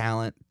have the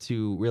talent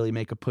to really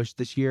make a push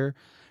this year,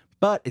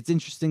 but it's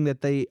interesting that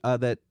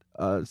that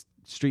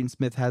Street and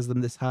Smith has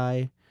them this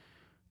high,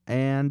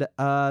 and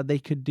they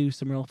could do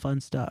some real fun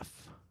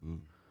stuff.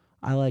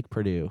 I like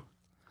Purdue.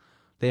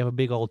 They have a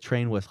big old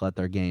train whistle at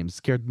their games.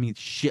 Scared me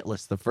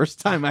shitless the first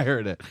time I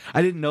heard it.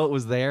 I didn't know it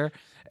was there,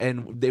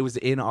 and it was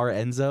in our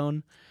end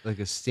zone. Like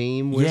a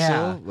steam whistle?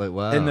 Yeah. Like,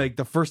 wow. And like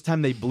the first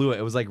time they blew it,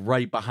 it was like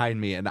right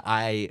behind me, and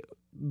I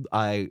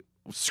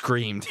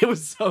screamed. It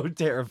was so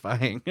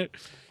terrifying.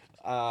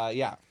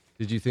 Yeah.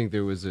 Did you think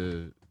there was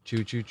a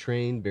choo-choo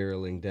train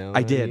barreling down? I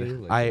on did.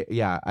 you? Like,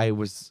 I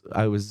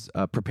was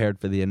prepared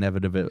for the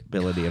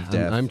inevitability of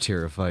death. I'm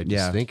terrified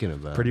just thinking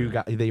about Purdue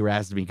it. they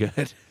razzed me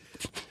good.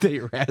 They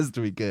razzed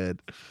me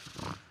good.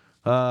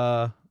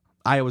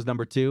 Iowa's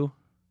number 2.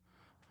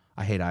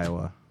 I hate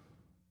Iowa.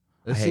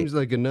 That seems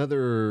like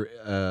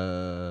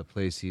another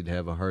place you'd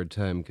have a hard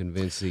time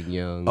convincing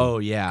young,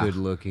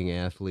 good-looking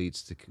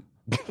athletes to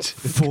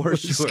for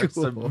sure.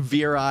 Some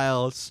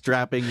virile,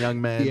 strapping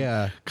young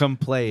men come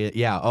play it.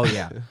 Yeah, oh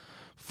yeah,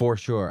 for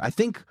sure. I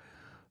think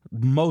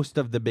most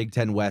of the Big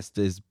Ten West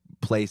is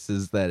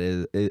places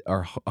that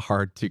are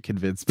hard to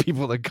convince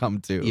people to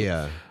come to.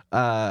 Yeah.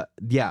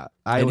 Yeah.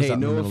 And hey,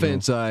 no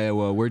offense,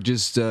 Iowa. We're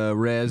just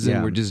Razzin.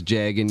 Yeah. We're just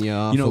jagging you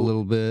off a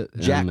little bit.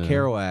 Jack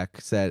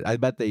Kerouac said, I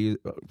bet they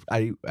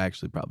I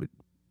actually probably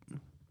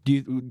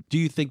do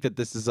you think that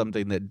this is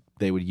something that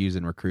they would use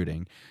in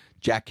recruiting?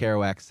 Jack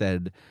Kerouac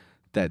said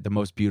that the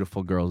most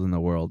beautiful girls in the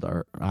world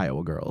are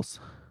Iowa girls.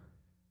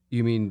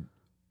 You mean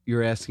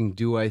you're asking?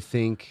 Do I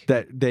think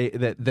that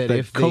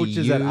if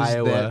coaches they at use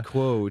Iowa that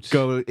quote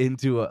go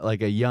into a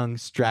young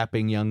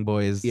strapping young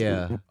boy's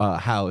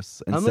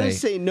house and I'm gonna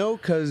say no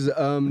because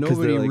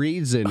nobody like-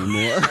 reads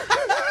anymore.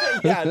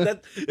 yeah,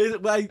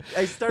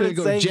 I started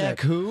Go, saying Jack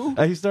that. who?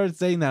 I started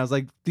saying that. I was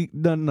like,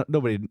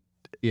 nobody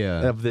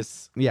Yeah, of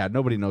this. Yeah,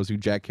 nobody knows who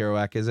Jack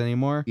Kerouac is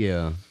anymore.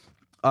 yeah.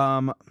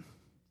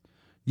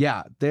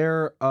 Yeah,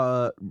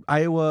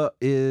 Iowa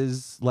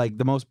is like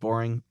the most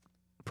boring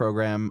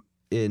program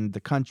in the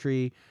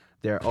country.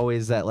 They're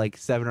always at like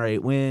 7 or 8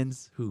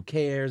 wins. Who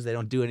cares? They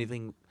don't do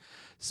anything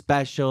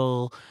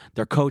special.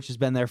 Their coach has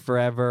been there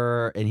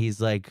forever, and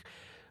he's like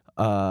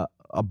a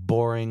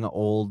boring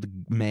old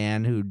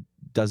man who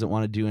doesn't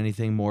want to do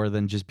anything more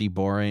than just be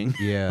boring.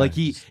 Yeah, like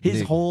his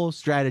Nick, whole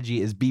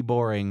strategy is be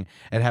boring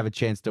and have a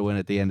chance to win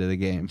at the end of the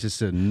game. just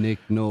a Nick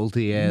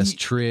Nolte ass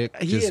trick.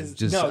 he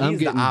Just is- no, I'm he's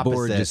the getting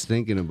bored opposite. just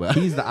thinking about.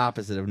 He's the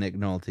opposite of Nick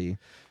Nolte.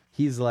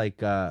 He's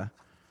like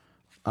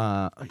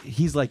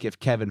he's like if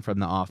Kevin from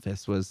The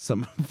Office was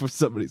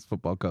somebody's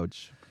football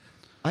coach.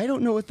 I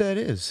don't know what that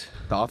is.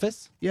 The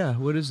Office? Yeah,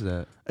 what is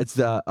that? It's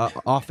the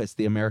Office,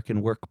 the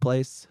American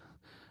workplace.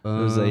 It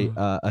was a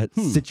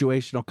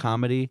situational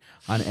comedy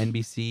on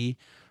NBC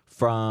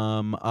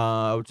from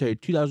I would say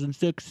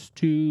 2006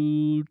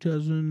 to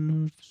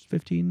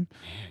 2015.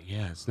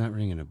 Yeah, it's not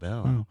ringing a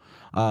bell.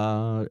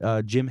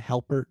 Jim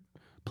Halpert,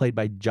 played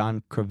by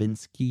John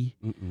Krasinski.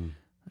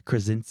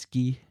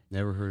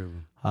 Never heard of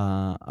him.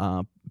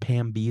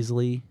 Pam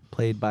Beasley,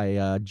 played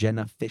by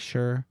Jenna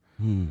Fisher.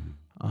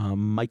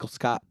 Michael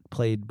Scott,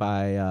 played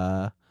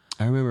by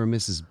I remember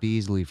Mrs.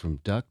 Beasley from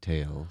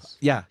DuckTales.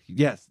 yes,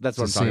 that's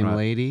what I'm It's the talking same about.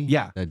 lady?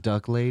 Yeah. That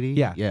duck lady?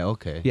 Yeah. Yeah,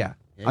 okay. Yeah,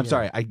 I'm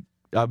sorry, I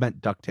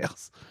meant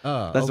DuckTales.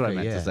 Oh, That's what I okay,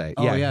 meant yeah. to say.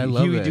 Oh, yeah, I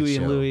love Huey, that Dewey,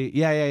 show. and Louie.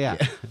 Yeah.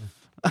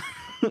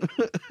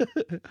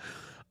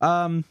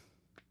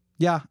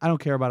 Yeah, I don't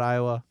care about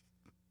Iowa.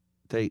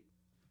 They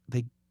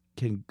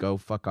can go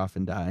fuck off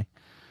and die.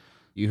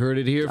 You heard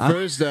it here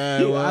first,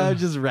 Iowa. I'm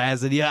just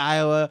razzing. Yeah,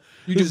 Iowa.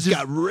 You This just is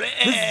got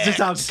wrecked. This is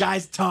just how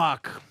guys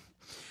talk.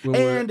 When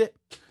we're- And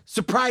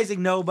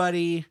surprising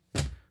nobody,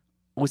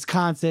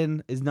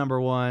 Wisconsin is number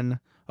one,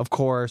 of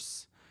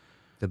course.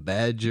 the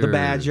Badgers. The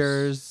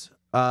Badgers,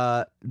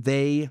 what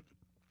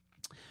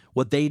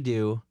they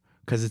do,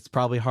 because it's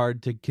probably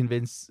hard to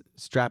convince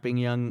strapping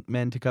young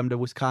men to come to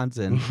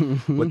Wisconsin.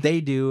 What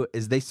they do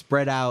is they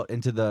spread out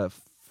into the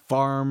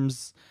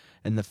farms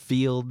and the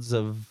fields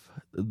of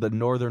the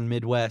northern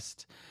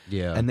Midwest,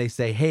 Yeah. and they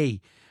say, "Hey,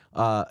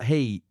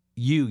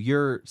 you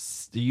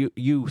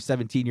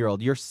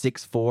 17-year-old, you're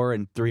 6'4"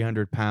 and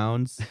 300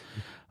 pounds.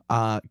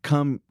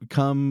 Come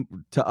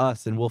to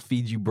us and we'll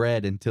feed you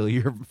bread until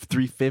you're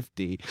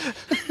 350."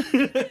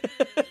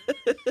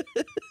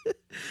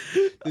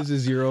 This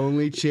is your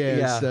only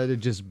chance to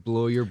just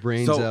blow your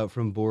brains out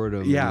from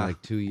boredom in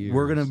like 2 years.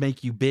 We're gonna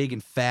make you big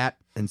and fat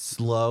and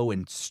slow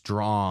and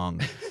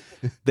strong.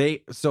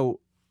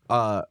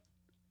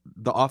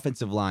 The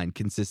offensive line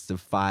consists of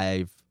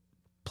 5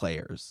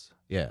 players.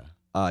 Yeah.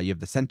 You have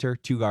the center,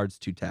 2 guards,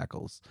 2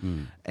 tackles,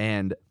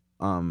 and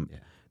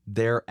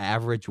their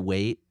average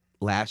weight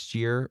last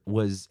year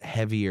was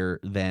heavier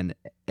than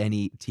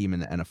any team in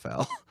the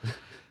NFL.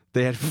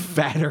 They had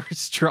stronger,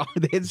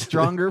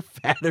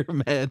 fatter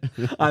men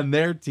on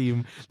their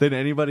team than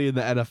anybody in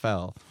the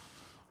NFL.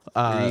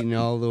 Eating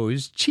all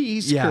those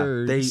cheese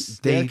curds.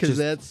 they because just-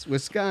 that's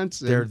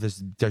Wisconsin.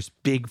 There's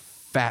big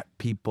fat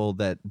people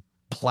that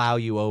plow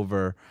you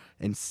over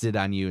and sit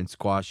on you and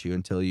squash you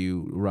until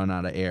you run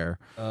out of air.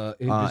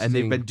 And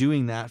they've been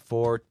doing that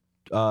for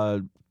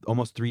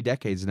almost 3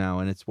 decades now,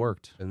 and it's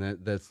worked. And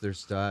that's their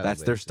style.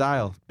 That's their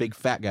style. Big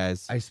fat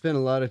guys. I spent a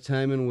lot of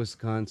time in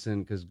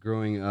Wisconsin because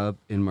growing up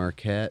in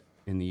Marquette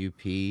in the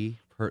UP,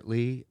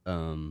 partly,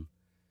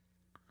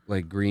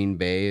 like Green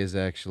Bay is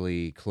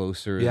actually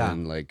closer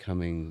than like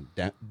coming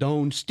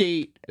down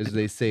state, as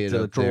they say it To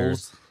the up there.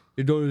 trolls.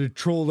 You're going to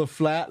troll the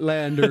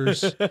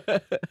Flatlanders.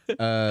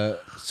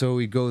 So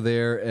we go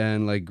there,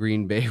 and like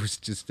Green Bay was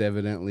just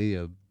evidently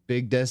a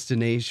big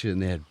destination.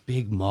 They had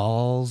big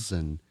malls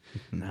and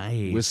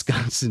Nice.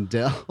 Wisconsin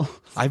Dells.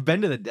 I've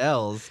been to the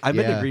Dells. I've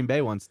been to Yeah. Green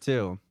Bay once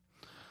too.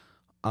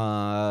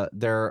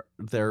 Their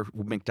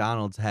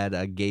McDonald's had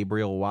a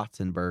Gabriel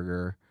Watson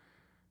burger.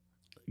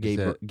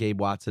 Gabe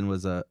Watson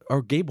was a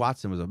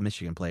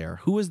Michigan player.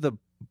 Who was the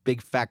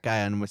big fat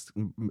guy on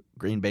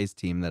Green Bay's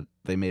team that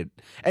they made?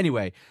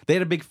 Anyway, they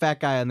had a big fat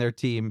guy on their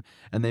team,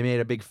 and they made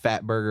a big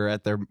fat burger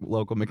at their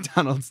local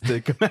McDonald's to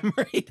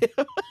commemorate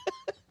him.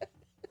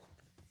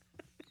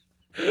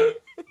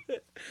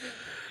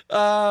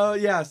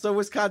 So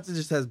Wisconsin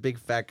just has big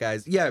fat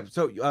guys. Yeah,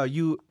 so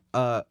I'm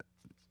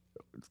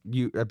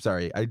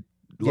sorry, I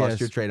lost Yes.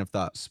 your train of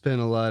thought.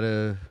 Spent a lot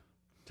of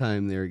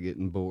time there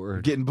getting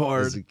bored. Getting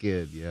bored. As a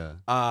kid, yeah.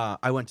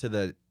 I went to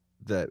the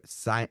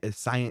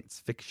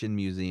science fiction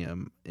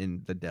museum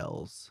in the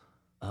Dells.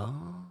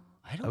 Oh,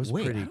 I don't. That was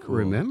wait, pretty I don't cool.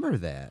 remember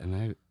that,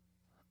 and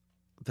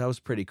That was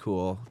pretty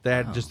cool. They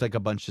had just like a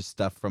bunch of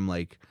stuff from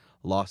like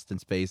Lost in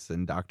Space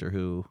and Doctor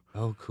Who,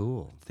 Oh,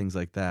 cool. things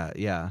like that.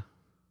 Yeah.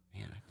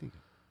 Man, I think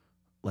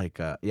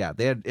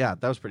That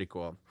was pretty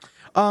cool.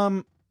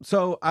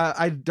 So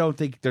I don't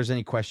think there's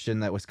any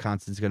question that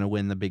Wisconsin's going to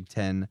win the Big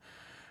Ten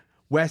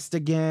West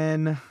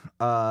again.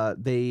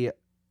 They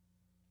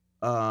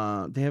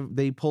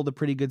pulled a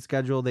pretty good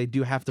schedule. They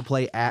do have to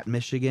play at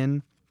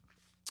Michigan,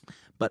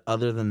 but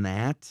other than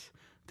that,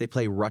 they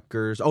play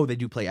Rutgers. Oh, they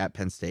do play at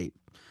Penn State.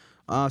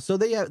 So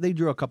they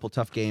drew a couple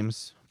tough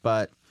games,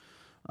 but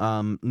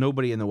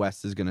nobody in the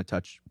West is going to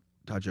touch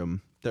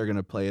them. They're going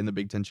to play in the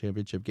Big Ten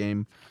championship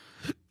game.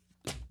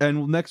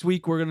 And next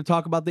week we're going to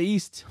talk about the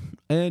East,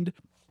 and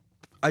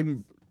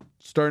I'm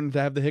starting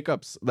to have the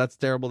hiccups. That's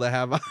terrible to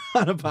have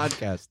on a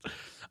podcast.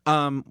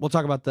 We'll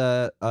talk about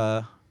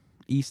the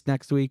East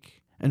next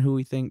week and who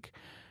we think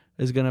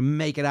is going to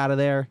make it out of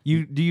there.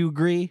 Do you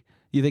agree?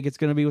 You think it's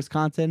going to be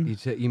Wisconsin?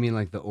 you mean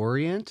like the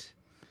Orient?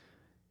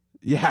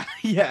 Yeah.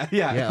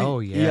 Oh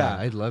yeah. Yeah.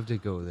 I'd love to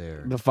go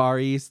there. The Far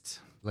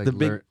East. Like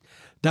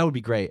That would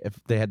be great if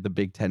they had the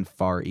Big Ten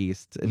Far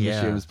East and Yeah.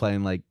 Michigan was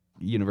playing like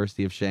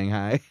University of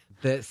Shanghai.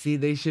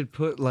 they should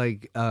put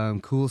like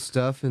cool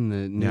stuff in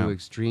the new Yeah.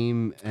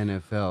 Extreme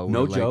NFL.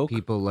 No where, like, joke.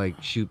 people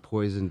like shoot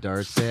poison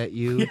darts at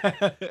you,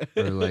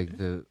 or like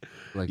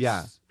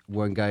Yeah.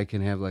 one guy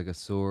can have like a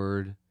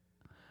sword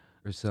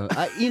or so.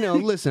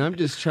 Listen, I'm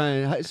just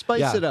trying to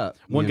spice Yeah. it up.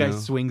 One you guy know?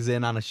 swings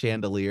in on a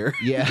chandelier.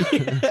 Yeah.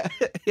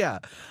 Yeah,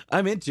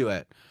 I'm into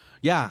it.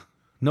 Yeah,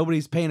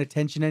 nobody's paying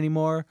attention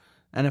anymore.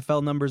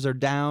 NFL numbers are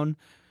down.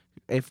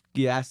 If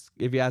you ask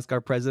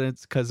our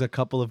presidents, because a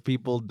couple of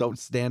people don't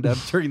stand up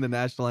during the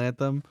national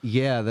anthem.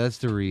 Yeah, that's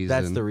the reason.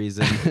 That's the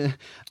reason.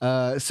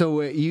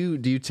 So do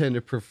you tend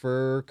to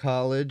prefer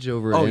college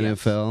over Oh, yes,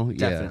 NFL?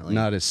 definitely.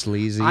 Yeah, not as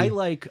sleazy. I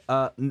like.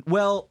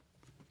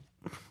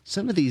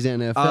 Some of these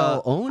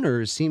NFL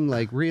owners seem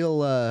like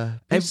real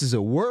pieces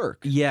of work.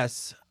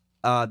 Yes,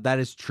 that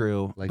is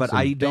true. Like but some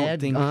I don't bad,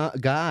 think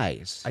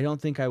guys. I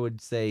don't think I would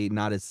say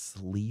not as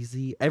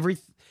sleazy.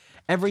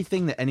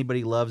 Everything that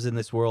anybody loves in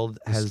this world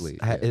has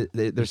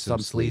there's some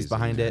sleaze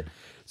behind it.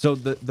 So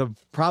the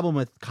problem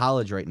with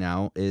college right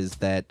now is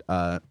that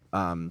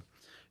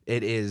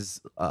it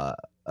is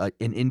an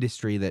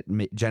industry that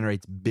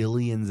generates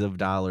billions of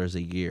dollars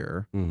a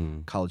year.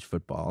 Mm-hmm. College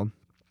football,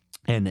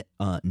 and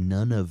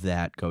none of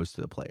that goes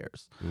to the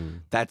players.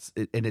 That's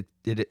it, and it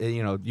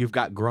you've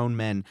got grown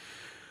men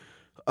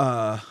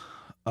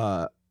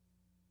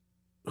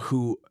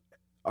who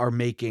are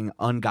making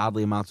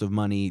ungodly amounts of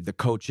money. The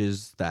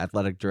coaches, the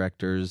athletic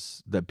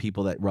directors, the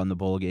people that run the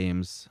bowl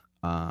games,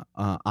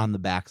 on the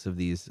backs of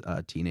these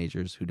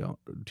teenagers who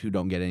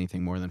don't get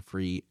anything more than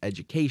free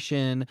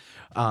education.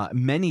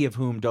 Many of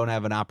whom don't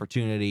have an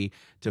opportunity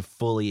to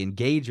fully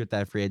engage with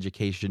that free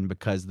education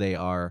because they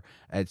are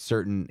at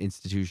certain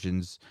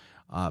institutions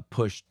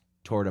pushed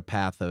toward a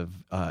path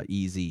of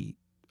the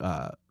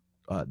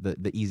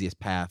easiest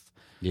path.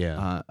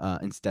 Yeah.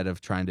 Instead of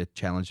trying to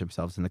challenge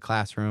themselves in the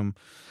classroom.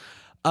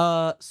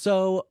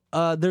 So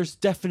there's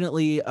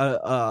definitely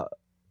a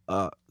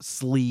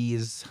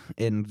sleaze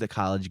in the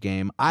college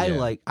game. I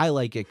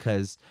like it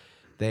because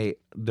they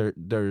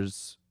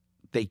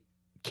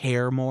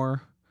care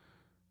more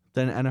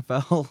than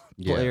NFL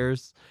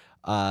players.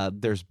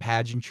 There's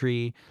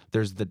pageantry.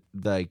 There's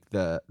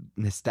the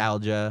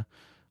nostalgia.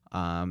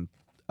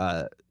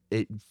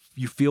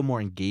 You feel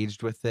more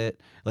engaged with it.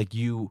 Like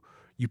you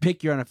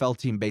pick your NFL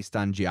team based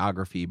on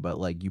geography, but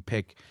like you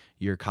pick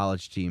your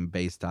college team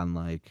based on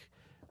like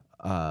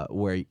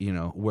where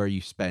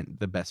you spent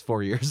the best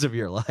 4 years of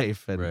your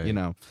life, and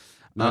Right.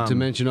 Not to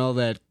mention all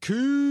that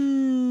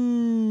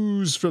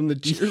coos from the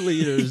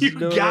cheerleaders. You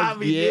got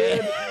me,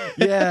 dude.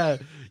 Yeah,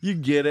 you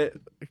get it.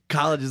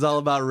 College is all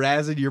about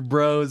razzing your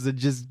bros and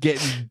just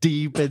getting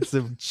deep in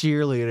some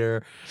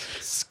cheerleader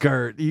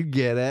skirt. You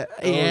get it.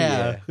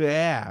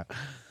 Yeah.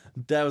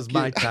 That was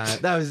my time.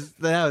 That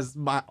was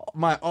my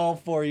all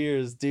 4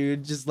 years,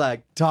 dude. Just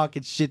like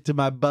talking shit to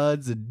my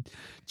buds and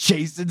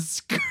chasing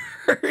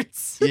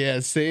skirts.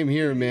 Yeah, same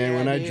here, man.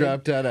 When I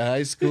dropped out of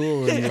high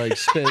school and like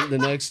spent the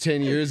next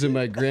 10 years in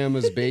my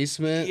grandma's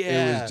basement,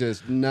 it was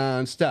just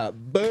nonstop.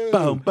 Boom,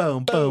 Boom,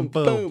 boom, boom,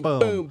 boom, boom.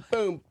 boom,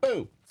 boom,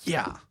 boom.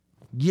 Yeah.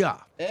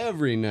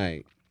 Every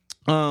night.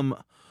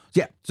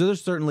 Yeah. So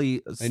there's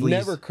certainly I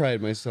never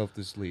cried myself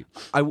to sleep.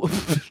 I will.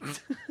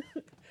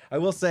 I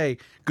will say,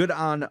 good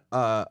on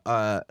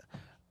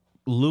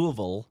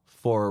Louisville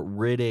for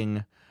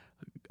ridding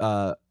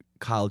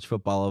college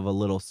football of a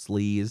little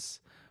sleaze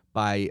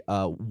by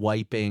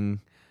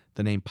wiping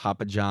the name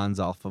Papa John's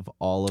off of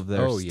all of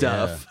their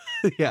stuff.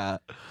 Yeah.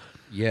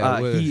 Yeah,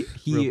 it was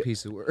real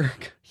piece of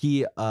work.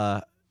 He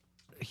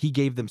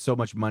gave them so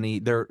much money.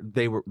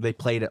 They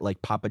played at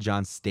like Papa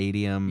John's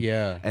Stadium.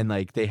 Yeah. And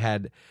like they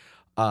had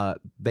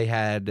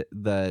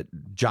the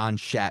John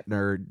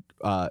Shatner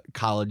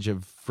College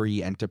of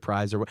Free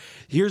Enterprise.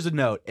 Here's a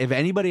note: if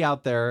anybody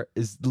out there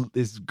is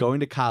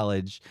going to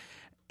college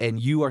and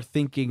you are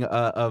thinking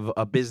of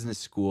a business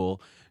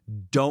school,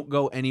 don't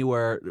go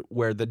anywhere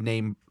where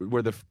the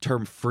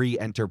term free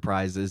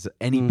enterprise is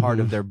any part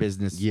of their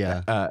business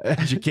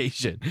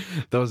education.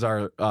 Those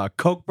are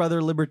Koch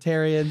brother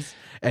libertarians,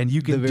 and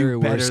you can The do very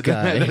better worst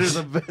than that.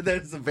 kind.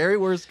 That's the very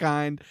worst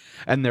kind,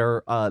 and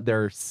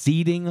they're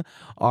seeding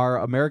our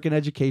American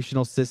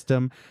educational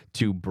system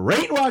to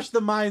brainwash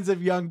the minds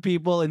of young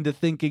people into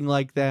thinking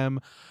like them.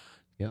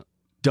 Yep.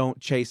 Don't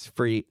chase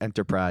free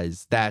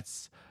enterprise.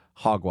 That's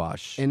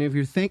hogwash. And if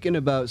you're thinking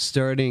about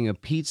starting a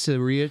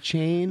pizzeria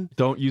chain,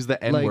 Don't use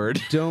the N word.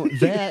 Don't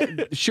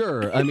that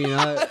sure. I mean,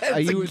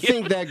 you would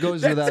think that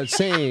goes without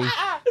saying,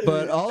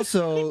 but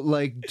also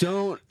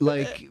don't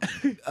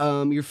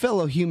your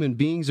fellow human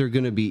beings are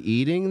going to be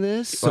eating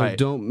this, so Right.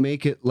 don't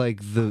make it like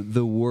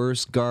the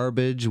worst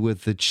garbage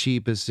with the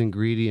cheapest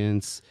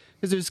ingredients.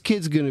 Because there's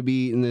kids going to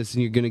be eating this,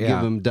 and you're going to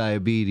give them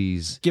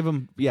diabetes. Give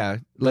them,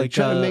 Like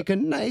try to make a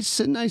nice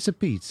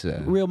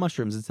pizza. real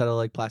mushrooms instead of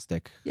like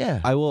plastic. Yeah,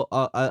 I will.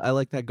 I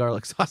like that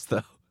garlic sauce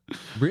though.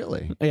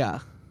 really. Yeah,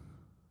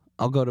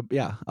 I'll go to.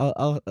 Yeah,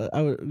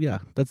 I would. Yeah,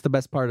 that's the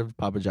best part of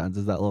Papa John's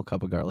is that little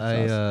cup of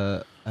garlic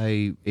sauce.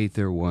 I ate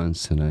there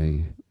once, and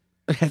I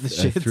The I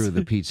shits. threw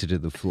the pizza to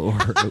the floor.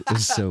 It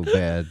was so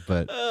bad,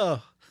 but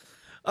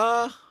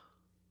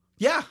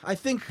Yeah, I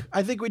think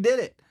we did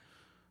it.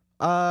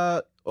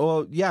 The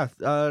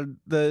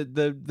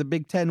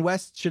Big Ten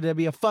West should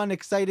be a fun,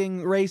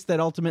 exciting race that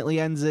ultimately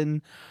ends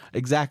in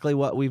exactly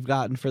what we've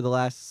gotten for the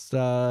last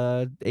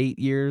 8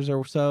 years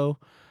or so.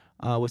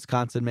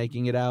 Wisconsin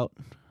making it out,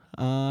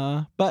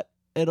 but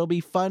it'll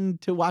be fun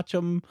to watch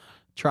them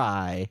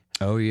try.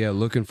 oh yeah,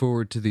 looking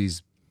forward to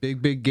these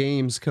big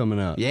games coming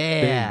up.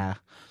 Yeah,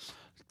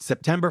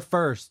 September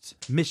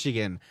 1st,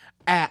 Michigan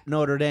at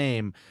Notre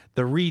Dame.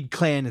 The Reed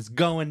clan is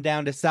going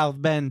down to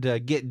South Bend to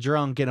get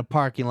drunk in a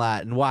parking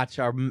lot and watch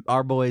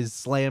our boys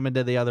slam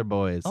into the other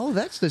boys. Oh,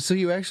 so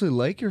you actually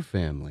like your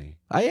family?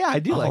 Yeah, I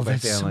do like my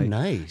that's family. so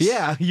nice.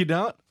 Yeah, you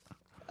don't?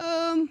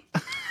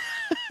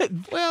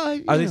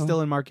 Well, Are they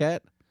still in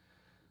Marquette?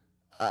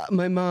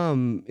 my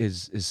mom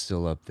is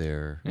still up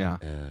there. Yeah.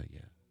 Yeah.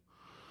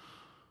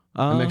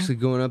 I'm actually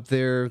going up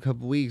there in a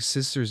couple weeks.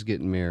 Sister's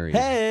getting married.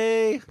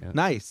 Hey, Yeah.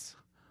 nice.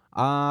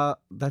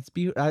 That's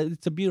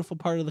it's a beautiful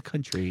part of the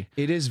country.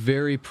 It is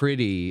very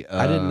pretty.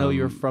 I didn't know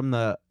you were from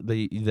the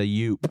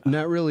Yoop.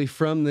 Not really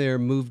from there.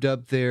 Moved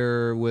up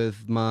there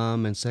with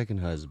mom and second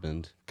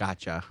husband.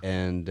 Gotcha.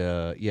 And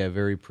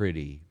very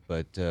pretty.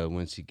 But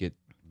once you get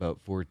about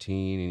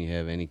 14 and you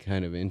have any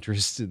kind of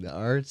interest in the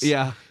arts,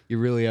 Yeah. you're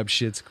really up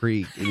Schitt's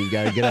Creek, and you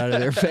got to get out of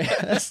there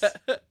fast.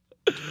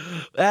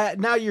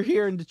 Now you're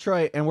here in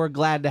Detroit, and we're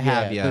glad to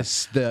have you.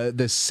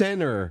 The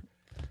center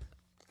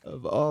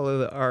of all of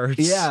the arts.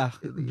 Yeah,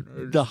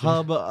 the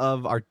hub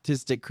of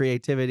artistic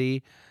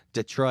creativity,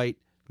 Detroit,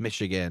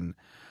 Michigan.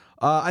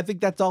 I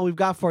think that's all we've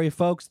got for you,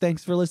 folks.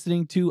 Thanks for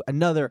listening to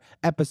another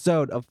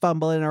episode of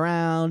Fumbling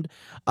Around.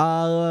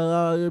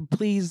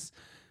 Please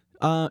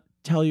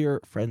tell your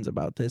friends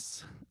about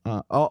this.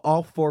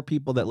 All 4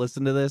 people that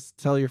listen to this,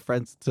 tell your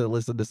friends to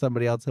listen to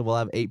somebody else, and we'll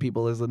have 8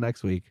 people listen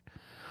next week.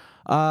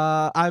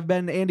 I've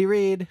been Andy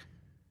Reid.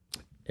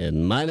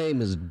 And my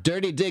name is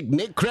Dirty Dick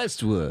Nick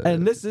Crestwood.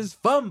 And this is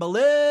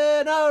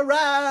Fumbling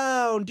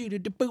Around.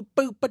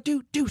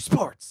 Do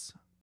sports.